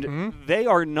 and they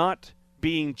are not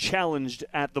being challenged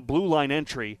at the blue line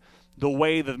entry the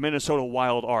way the Minnesota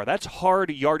Wild are. That's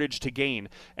hard yardage to gain.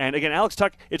 And again, Alex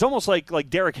Tuck, it's almost like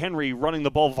Derrick Henry running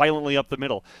the ball violently up the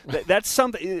middle. That's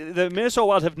something the Minnesota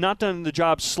Wild have not done the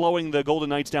job slowing the Golden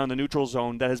Knights down the neutral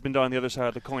zone that has been done on the other side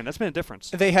of the coin. That's been a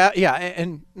difference. They have, yeah.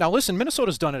 And now listen,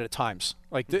 Minnesota's done it at times.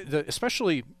 Like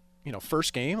especially,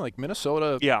 first game, like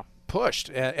Minnesota pushed,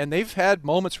 and they've had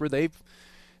moments where they've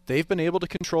been able to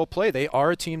control play. They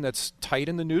are a team that's tight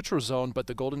in the neutral zone, but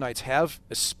the Golden Knights have,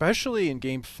 especially in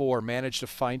Game 4, managed to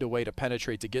find a way to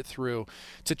penetrate, to get through,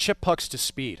 to chip pucks to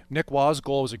speed. Nick Waugh's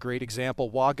goal was a great example.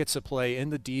 Waugh gets a play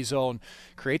in the D zone,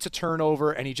 creates a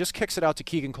turnover, and he just kicks it out to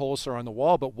Keegan Colasar on the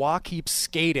wall, but Waugh keeps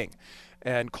skating.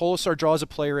 And Colasar draws a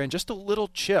player in, just a little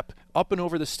chip up and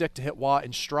over the stick to hit Waugh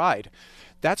in stride.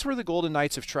 That's where the Golden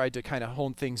Knights have tried to kind of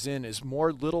hone things in, is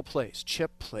more little plays,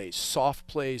 chip plays, soft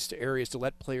plays to areas to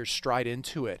let players stride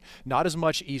into it. Not as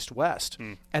much east-west.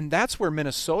 And that's where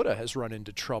Minnesota has run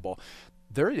into trouble.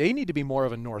 They need to be more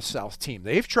of a north-south team.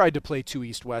 They've tried to play too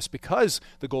east-west because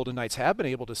the Golden Knights have been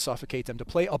able to suffocate them, to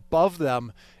play above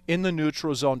them in the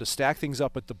neutral zone, to stack things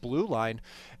up at the blue line.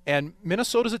 And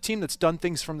Minnesota's a team that's done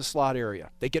things from the slot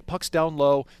area. They get pucks down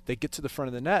low, they get to the front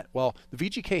of the net. Well, the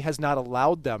VGK has not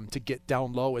allowed them to get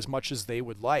down low as much as they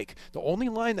would like. The only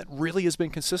line that really has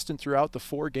been consistent throughout the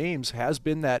 4 games has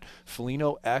been that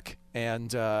Foligno, Ek,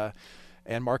 and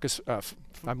Marcus,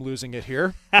 I'm losing it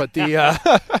here, but the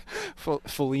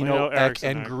Foligno, Ek,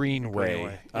 and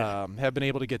Greenway have been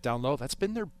able to get down low. That's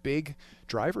been their big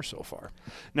driver so far.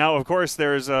 Now, of course,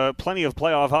 there's plenty of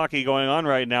playoff hockey going on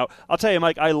right now. I'll tell you,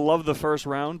 Mike, I love the first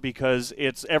round because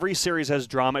every series has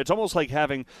drama. It's almost like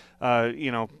having,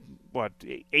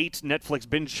 8 Netflix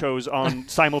binge shows on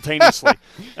simultaneously.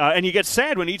 And you get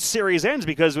sad when each series ends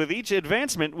because with each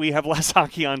advancement, we have less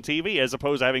hockey on TV as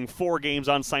opposed to having 4 games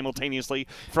on simultaneously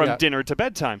from dinner to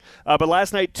bedtime. But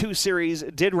last night, 2 series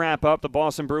did wrap up. The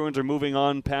Boston Bruins are moving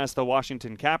on past the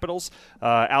Washington Capitals.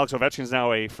 Alex Ovechkin is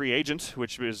now a free agent,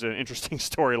 which is an interesting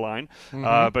storyline.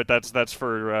 But that's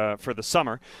for the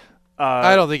summer.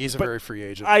 I don't think he's a very free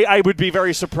agent. I would be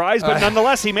very surprised, but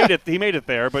nonetheless, he made it. He made it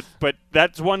there. But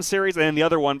that's one series, and then the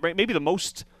other one, maybe the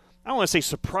most, I don't want to say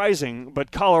surprising,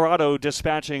 but Colorado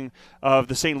dispatching of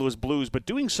the St. Louis Blues, but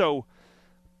doing so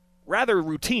rather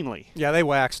routinely. Yeah, they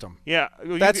waxed him. Yeah,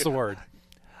 that's the word.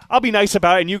 I'll be nice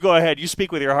about it, and you go ahead. You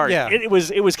speak with your heart. Yeah. It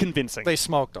was convincing. They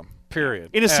smoked him. Period.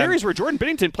 In a series where Jordan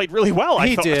Binnington played really well,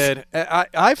 I thought. He did.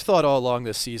 I've thought all along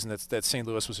this season that St.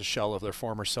 Louis was a shell of their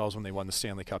former selves when they won the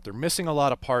Stanley Cup. They're missing a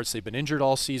lot of parts. They've been injured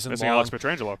all season long. Alex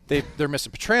Pietrangelo. They're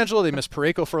missing Pietrangelo. They missed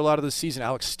Parayko for a lot of the season.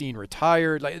 Alex Steen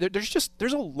retired.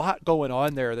 There's a lot going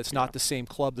on there that's not the same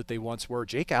club that they once were.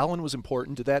 Jake Allen was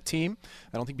important to that team.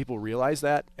 I don't think people realize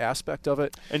that aspect of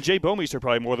it. And Jay Bouwmeester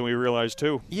probably more than we realized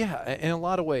too. Yeah, in a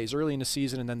lot of ways, early in the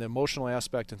season, and then the emotional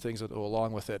aspect and things that go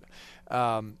along with it.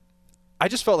 I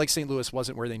just felt like St. Louis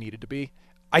wasn't where they needed to be.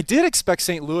 I did expect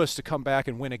St. Louis to come back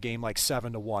and win a game like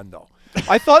 7-1, though.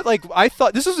 I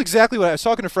thought this is exactly what I was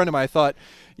talking to a friend of mine. I thought,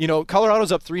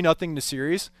 Colorado's up 3-0 in the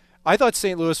series. I thought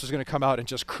St. Louis was going to come out and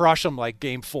just crush them like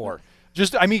Game 4.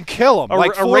 Kill them.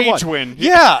 A rage win.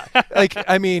 Yeah.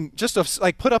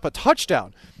 Put up a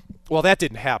touchdown. Well, that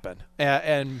didn't happen.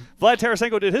 And Vlad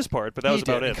Tarasenko did his part, but that was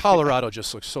about it. And Colorado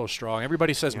just looks so strong.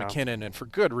 Everybody says McKinnon, and for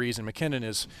good reason. McKinnon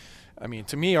is,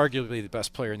 to me, arguably the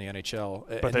best player in the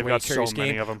NHL. But they've got so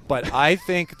many of them. But I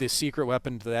think the secret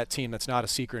weapon to that team that's not a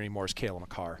secret anymore is Cale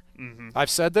Makar. Mm-hmm. I've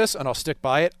said this, and I'll stick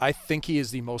by it. I think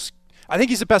he's the best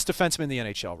defenseman in the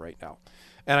NHL right now.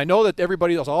 And I know that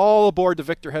everybody else all aboard the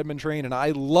Victor Hedman train, and I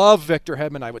love Victor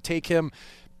Hedman. I would take him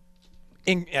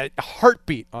in a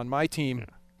heartbeat on my team. Yeah.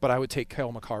 But I would take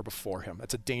Cale Makar before him.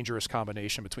 That's a dangerous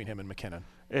combination between him and McKinnon.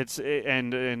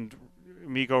 And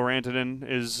Mikko Rantanen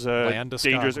is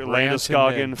dangerous.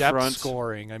 Landeskog in depth front.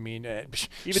 Scoring. Even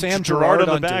Sam Girard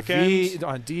on the back end.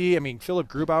 On D. Philip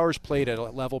Grubauer's played at a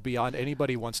level beyond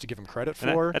anybody wants to give him credit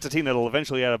for. That's a team that will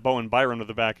eventually add a Bowen Byram to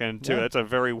the back end, too. Yeah. That's a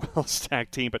very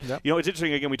well-stacked team. But, it's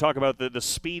interesting, again, we talk about the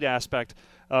speed aspect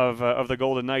of the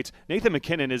Golden Knights. Nathan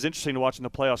McKinnon is interesting to watch in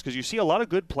the playoffs because you see a lot of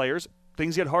good players.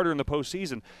 Things get harder in the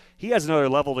postseason. He has another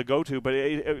level to go to, but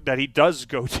that he does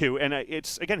go to, and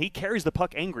he carries the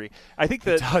puck angry. I think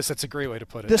that he does. That's a great way to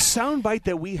put it. The soundbite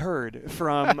that we heard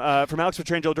from Alex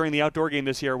Pietrangelo during the outdoor game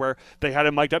this year, where they had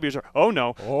him mic'd up, he was like, "Oh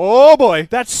no, oh boy!"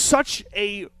 That's such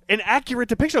an accurate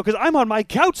depiction because I'm on my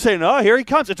couch saying, "Oh, here he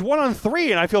comes." It's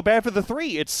 1-on-3, and I feel bad for the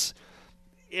 3. It's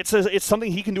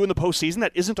something he can do in the postseason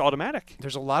that isn't automatic.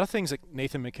 There's a lot of things that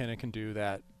Nathan McKinnon can do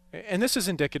that. And this is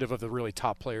indicative of the really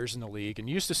top players in the league. And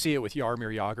you used to see it with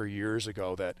Jaromir Jagr years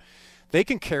ago that they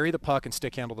can carry the puck and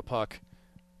stick handle the puck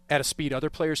at a speed other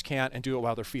players can't and do it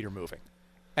while their feet are moving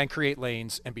and create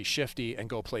lanes and be shifty and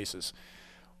go places.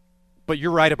 But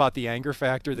you're right about the anger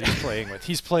factor that he's playing with.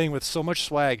 He's playing with so much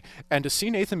swag. And to see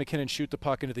Nathan McKinnon shoot the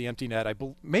puck into the empty net,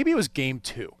 maybe it was Game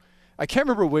 2. I can't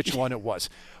remember which one it was.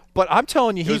 But I'm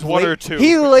telling you, it was 1 or 2.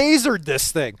 He lasered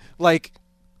this thing.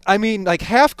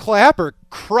 Half clapper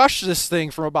crushed this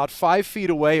thing from about 5 feet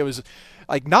away. It was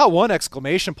not one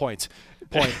exclamation point.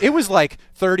 It was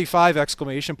 35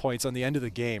 exclamation points on the end of the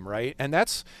game, right? And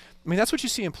that's what you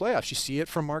see in playoffs. You see it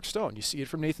from Mark Stone. You see it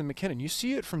from Nathan McKinnon. You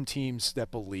see it from teams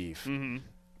that believe. Mm-hmm.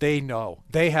 They know.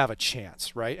 They have a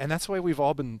chance, right? And that's why we've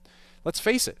all been, let's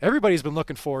face it, everybody's been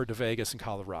looking forward to Vegas and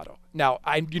Colorado. Now,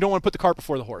 you don't want to put the cart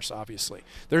before the horse, obviously.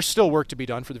 There's still work to be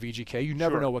done for the VGK. You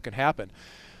never know what can happen.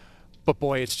 But,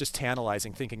 boy, it's just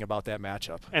tantalizing thinking about that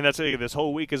matchup. And that's this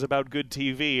whole week is about good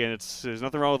TV, and there's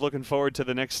nothing wrong with looking forward to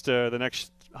the next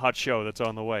hot show that's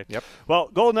on the way. Yep. Well,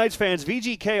 Golden Knights fans,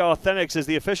 VGK Authentics is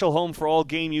the official home for all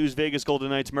game-used Vegas Golden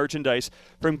Knights merchandise.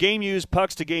 From game-used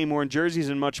pucks to game-worn jerseys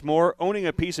and much more, owning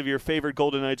a piece of your favorite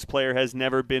Golden Knights player has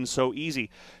never been so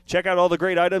easy. Check out all the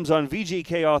great items on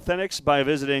VGK Authentics by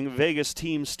visiting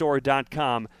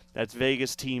VegasTeamStore.com. That's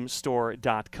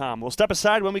VegasTeamStore.com. We'll step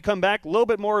aside when we come back. A little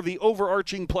bit more of the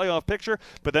overarching playoff picture,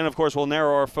 but then, of course, we'll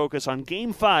narrow our focus on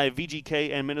Game 5,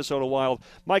 VGK and Minnesota Wild.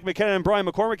 Mike McKenna and Brian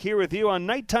McCormack here with you on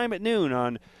Nighttime at Noon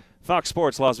on Fox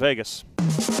Sports Las Vegas.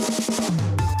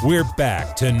 We're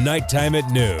back to Nighttime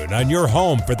at Noon on your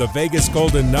home for the Vegas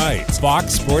Golden Knights,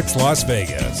 Fox Sports Las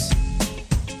Vegas.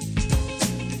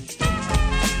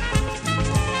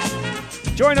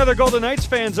 Join other Golden Knights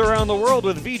fans around the world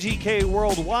with VGK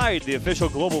Worldwide, the official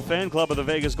global fan club of the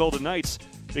Vegas Golden Knights.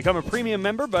 Become a premium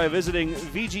member by visiting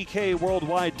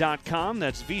VGKWorldwide.com.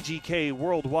 That's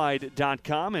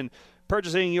VGKWorldwide.com and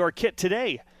purchasing your kit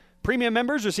today. Premium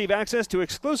members receive access to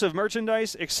exclusive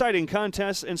merchandise, exciting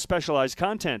contests, and specialized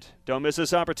content. Don't miss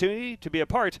this opportunity to be a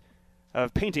part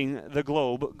of painting the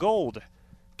globe gold.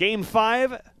 Game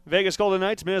 5, Vegas Golden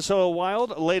Knights, Minnesota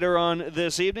Wild, later on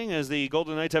this evening as the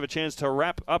Golden Knights have a chance to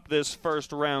wrap up this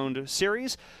first round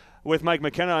series. With Mike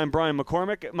McKenna, I'm Brian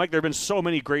McCormack. Mike, there have been so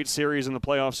many great series in the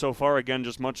playoffs so far. Again,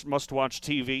 just must-watch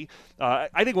TV.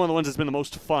 I think one of the ones that's been the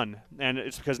most fun, and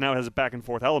it's because now it has a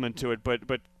back-and-forth element to it, but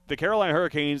the Carolina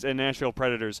Hurricanes and Nashville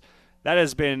Predators, that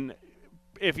has been,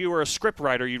 if you were a script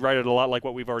writer, you'd write it a lot like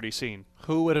what we've already seen.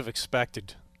 Who would have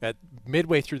expected at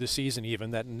midway through the season even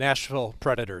that Nashville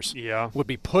Predators would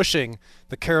be pushing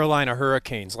the Carolina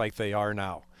Hurricanes like they are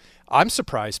now? I'm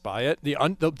surprised by it.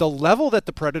 The level that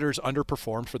the Predators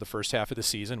underperformed for the first half of the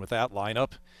season with that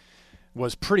lineup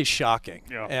was pretty shocking.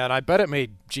 Yeah. And I bet it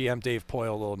made GM Dave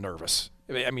Poyle a little nervous.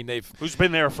 I mean, who's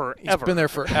been there forever. He's been there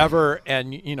forever,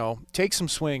 and take some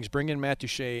swings, bring in Matt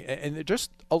Duchene, and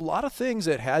just a lot of things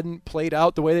that hadn't played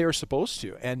out the way they were supposed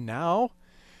to. And now,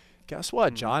 guess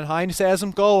what? John Hines has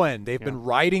them going. They've been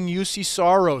riding UC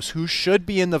Saros, who should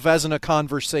be in the Vezina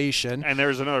conversation. And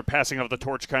there's another passing of the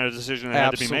torch kind of decision that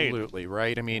had to be made. Absolutely,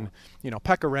 right? I mean,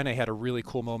 Pekka Rinne had a really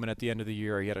cool moment at the end of the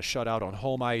year. He had a shutout on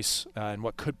home ice and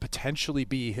what could potentially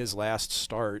be his last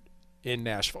start in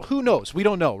Nashville. Who knows? We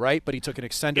don't know, right? But he took an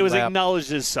extended lap. It was lap.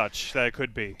 acknowledged as such that it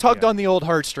could be. Tugged on the old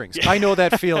heartstrings. I know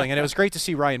that feeling. And it was great to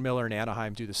see Ryan Miller in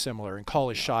Anaheim do the similar and call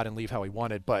his shot and leave how he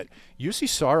wanted. But UC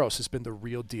Saros has been the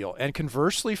real deal. And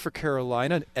conversely for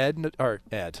Carolina, Ed.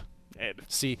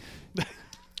 See,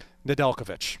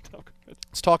 Nedeljkovic.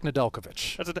 Let's talk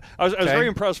Nedeljkovic. I was very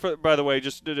impressed, by the way,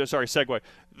 segue.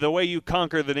 The way you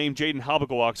conquered the name Jaden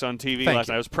Halbigewaks on TV last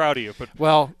night. I was proud of you. But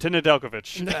to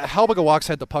Nedeljkovic. Halbigewaks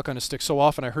had the puck on his stick so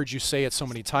often. I heard you say it so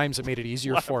many times it made it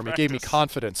easier for me. It gave me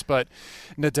confidence. But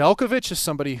Nedeljkovic is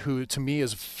somebody who, to me,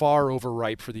 is far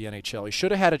overripe for the NHL. He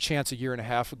should have had a chance a year and a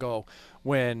half ago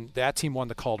when that team won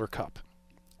the Calder Cup.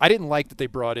 I didn't like that they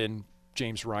brought in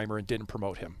James Reimer and didn't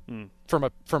promote him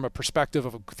from a perspective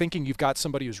of thinking you've got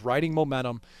somebody who's riding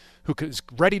momentum, who is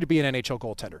ready to be an NHL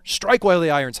goaltender. Strike while the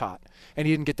iron's hot. And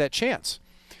he didn't get that chance.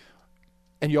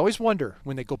 And you always wonder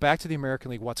when they go back to the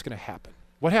American League what's going to happen.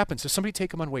 What happens? Does somebody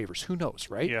take him on waivers? Who knows,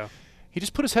 right? Yeah. He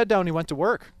just put his head down and he went to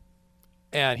work.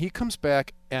 And he comes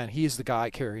back and he's the guy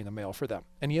carrying the mail for them.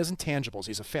 And he has intangibles.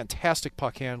 He's a fantastic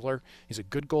puck handler. He's a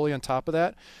good goalie on top of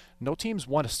that. No team's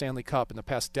won a Stanley Cup in the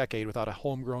past decade without a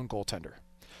homegrown goaltender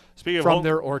from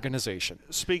their organization.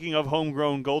 Speaking of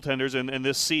homegrown goaltenders, and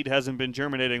this seed hasn't been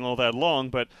germinating all that long,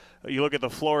 but you look at the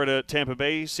Florida-Tampa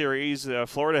Bay series,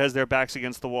 Florida has their backs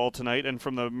against the wall tonight, and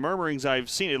from the murmurings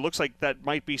I've seen, it looks like that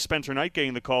might be Spencer Knight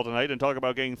getting the call tonight, and talk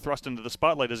about getting thrust into the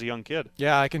spotlight as a young kid.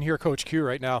 Yeah, I can hear Coach Q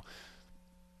right now.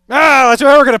 That's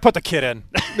where we're going to put the kid in.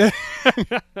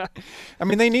 I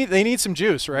mean, they need some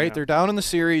juice, right? Yeah. They're down in the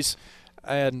series,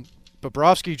 and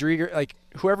Bobrovsky, Drieger,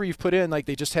 whoever you've put in,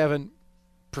 they just haven't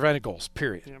prevented goals,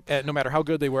 period. Yep. No matter how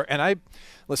good they were. And I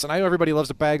know everybody loves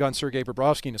to bag on Sergei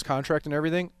Bobrovsky and his contract and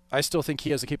everything. I still think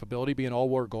he has the capability to be an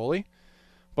all-war goalie.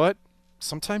 But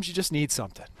sometimes you just need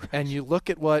something. And you look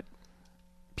at what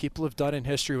people have done in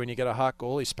history when you get a hot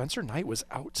goalie. Spencer Knight was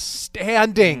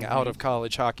outstanding out of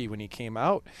college hockey when he came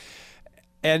out.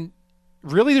 And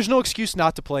really there's no excuse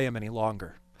not to play him any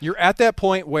longer. You're at that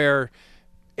point where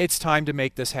it's time to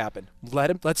make this happen.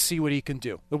 Let's see what he can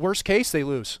do. The worst case, they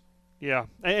lose. Yeah,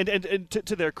 and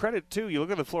to their credit, too, you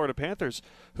look at the Florida Panthers,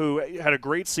 who had a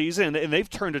great season, and they've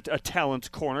turned a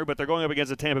talent corner, but they're going up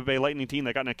against a Tampa Bay Lightning team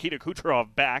that got Nikita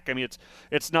Kucherov back. I mean,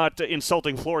 it's not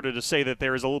insulting Florida to say that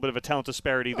there is a little bit of a talent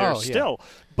disparity there still.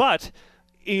 But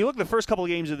you look at the first couple of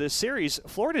games of this series,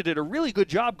 Florida did a really good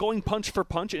job going punch for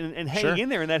punch and hanging in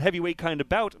there in that heavyweight kind of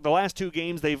bout. The last two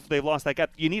games, they've lost that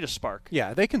gap. You need a spark.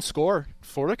 Yeah, they can score.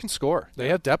 Florida can score. They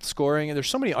have depth scoring, and there's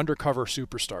so many undercover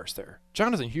superstars there.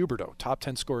 Jonathan Huberdeau, top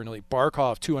 10 scorer in the league.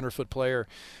 Barkov, 200-foot player.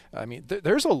 I mean,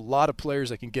 there's a lot of players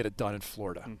that can get it done in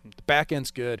Florida. The back end's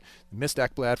good. Missed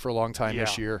Ekblad for a long time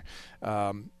this year.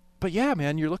 But, yeah,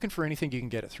 man, you're looking for anything you can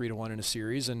get at 3-1 in a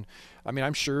series. And, I mean,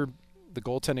 I'm sure – the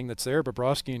goaltending that's there,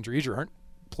 Bobrovsky and Drieger aren't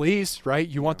pleased, right?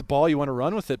 You want the ball, you want to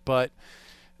run with it, but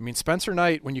I mean, Spencer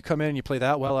Knight, when you come in and you play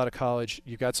that well out of college,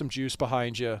 you got some juice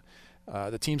behind you.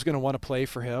 The team's going to want to play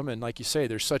for him, and like you say,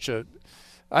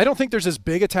 I don't think there's as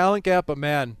big a talent gap, but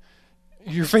man,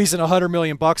 you're facing $100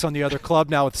 million on the other club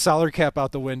now with the salary cap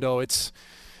out the window.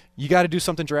 You got to do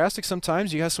something drastic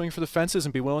sometimes. You got to swing for the fences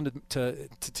and be willing to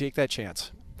take that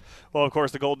chance. Well, of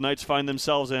course, the Golden Knights find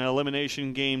themselves in an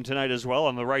elimination game tonight as well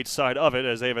on the right side of it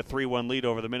as they have a 3-1 lead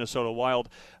over the Minnesota Wild.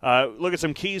 Look at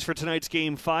some keys for tonight's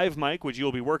Game 5, Mike, which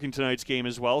you'll be working tonight's game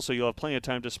as well, so you'll have plenty of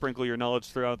time to sprinkle your knowledge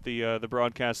throughout the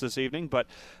broadcast this evening. But,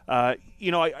 I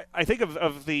think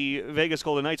of the Vegas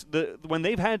Golden Knights, when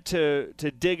they've had to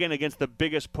dig in against the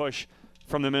biggest push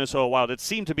from the Minnesota Wild, it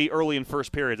seemed to be early in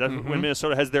first periods. That's when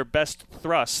Minnesota has their best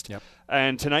thrust. Yep.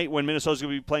 And tonight, when Minnesota's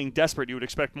going to be playing desperate, you would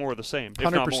expect more of the same, if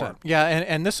 100%. Not more. Yeah,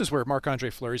 and this is where Marc-Andre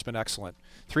Fleury's been excellent.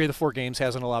 3 of the 4 games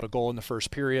hasn't allowed a goal in the first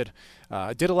period.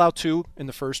 Did allow 2 in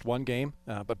the first 1 game,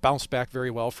 but bounced back very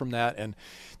well from that. And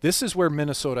this is where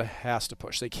Minnesota has to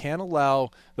push. They can't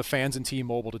allow the fans in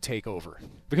T-Mobile to take over,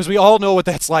 because we all know what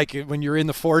that's like when you're in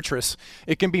the fortress.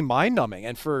 It can be mind-numbing.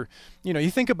 And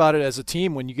you think about it as a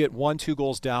team, when you get 1-2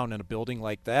 goals down in a building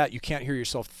like that, you can't hear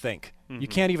yourself think. You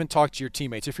can't even talk to your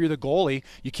teammates. If you're the goalie,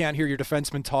 you can't hear your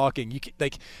defenseman talking.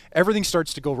 Everything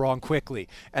starts to go wrong quickly.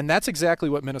 And that's exactly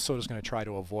what Minnesota's going to try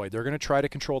to avoid. They're going to try to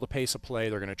control the pace of play.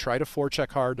 They're going to try to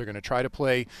forecheck hard. They're going to try to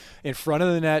play in front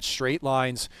of the net, straight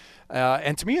lines.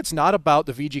 And to me, it's not about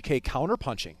the VGK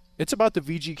counterpunching. It's about the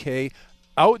VGK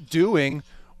outdoing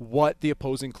what the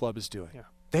opposing club is doing. Yeah.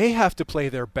 They have to play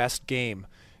their best game,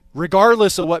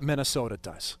 regardless of what Minnesota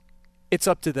does. It's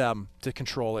up to them to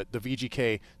control it, the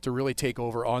VGK, to really take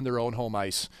over on their own home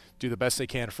ice, do the best they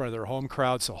can in front of their home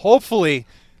crowd. So hopefully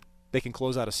they can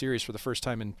close out a series for the first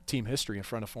time in team history in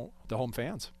front of the home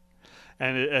fans.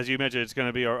 And as you mentioned, it's going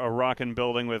to be a rockin'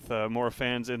 building with more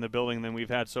fans in the building than we've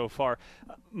had so far.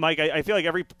 Mike, I feel like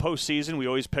every postseason we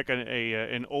always pick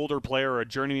an older player or a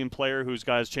journeyman player who's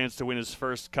got his chance to win his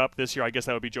first cup. This year, I guess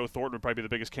that would be Joe Thornton, would probably be the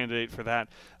biggest candidate for that.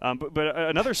 But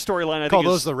another storyline I think call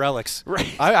those the relics.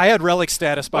 Right. I had relic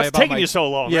status by about taking you so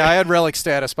long. Yeah, right? I had relic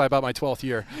status by about my 12th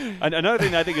year. Another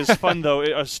thing that I think is fun, though,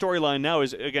 a storyline now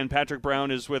is, again, Patrick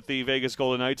Brown is with the Vegas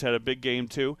Golden Knights, had a big game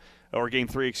 2, or game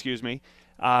 3, excuse me.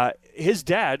 His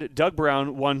dad, Doug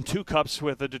Brown, won 2 cups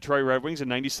with the Detroit Red Wings in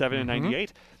 97 and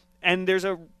 98. And there's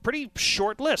a pretty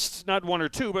short list, not 1 or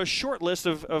 2, but a short list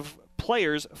of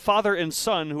players, father and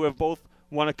son, who have both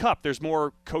won a cup. There's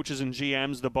more coaches and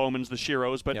GMs, the Bowmans, the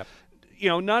Shiros, but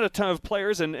not a ton of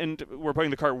players, and we're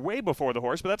putting the cart way before the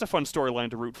horse, but that's a fun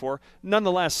storyline to root for.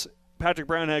 Nonetheless, Patrick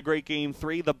Brown had a great game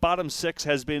 3. The bottom 6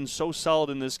 has been so solid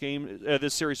in this game,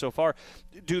 this series so far.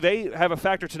 Do they have a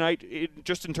factor tonight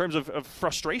just in terms of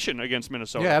frustration against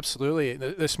Minnesota? Yeah, absolutely.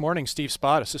 This morning, Steve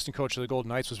Spott, assistant coach of the Golden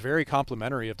Knights, was very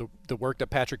complimentary of the work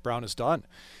that Patrick Brown has done.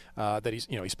 That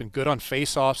he's been good on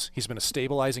face-offs. He's been a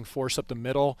stabilizing force up the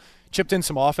middle. Chipped in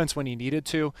some offense when he needed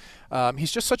to.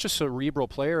 He's just such a cerebral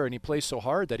player, and he plays so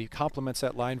hard that he complements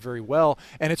that line very well.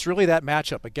 And it's really that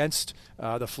matchup against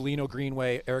the Foligno,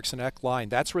 Greenway, Eriksson-Ek line.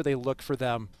 That's where they look for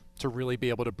them to really be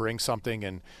able to bring something.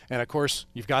 And of course,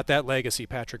 you've got that legacy,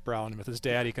 Patrick Brown. With his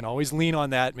dad, he can always lean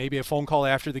on that. Maybe a phone call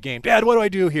after the game. Dad, what do I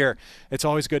do here? It's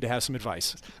always good to have some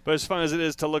advice. But as fun as it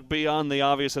is to look beyond the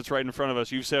obvious that's right in front of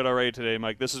us, you've said already today,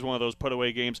 Mike, this is one of those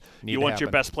put-away games. You want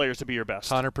your best players to be your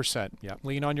best. 100%. Yeah.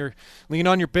 Lean on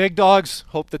your big dogs.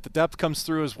 Hope that the depth comes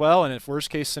through as well. And if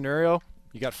worst-case scenario,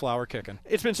 you got Flower kicking.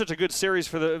 It's been such a good series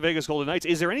for the Vegas Golden Knights.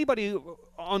 Is there anybody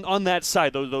on that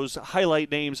side, those highlight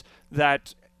names,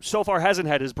 that so far hasn't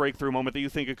had his breakthrough moment that you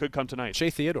think it could come tonight?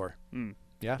 Shea Theodore.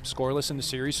 Yeah, scoreless in the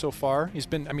series so far. He's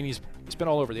been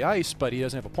all over the ice, but he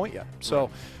doesn't have a point yet.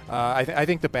 So I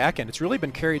think the back end, it's really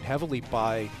been carried heavily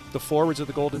by the forwards of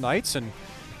the Golden Knights, and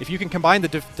if you can combine the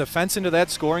defense into that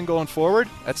scoring going forward,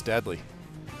 that's deadly.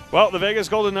 Well, the Vegas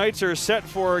Golden Knights are set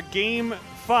for Game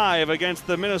 5 against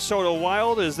the Minnesota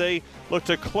Wild as they look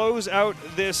to close out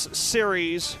this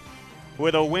series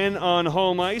with a win on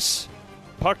home ice.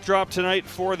 Puck drop tonight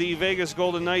for the Vegas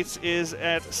Golden Knights is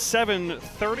at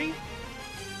 7:30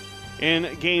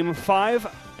 in Game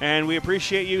 5. And we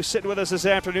appreciate you sitting with us this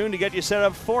afternoon to get you set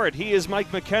up for it. He is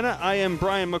Mike McKenna. I am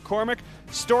Brian McCormack.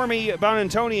 Stormy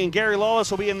Bonantoni and Gary Lawless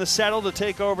will be in the saddle to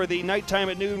take over the Nighttime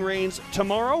at Noon reigns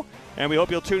tomorrow. And we hope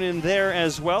you'll tune in there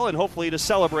as well, and hopefully to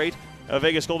celebrate a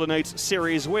Vegas Golden Knights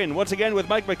series win. Once again, with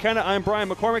Mike McKenna, I'm Brian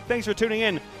McCormack. Thanks for tuning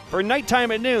in for Nighttime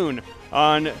at Noon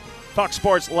on Fox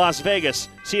Sports Las Vegas.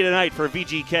 See you tonight for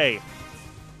VGK.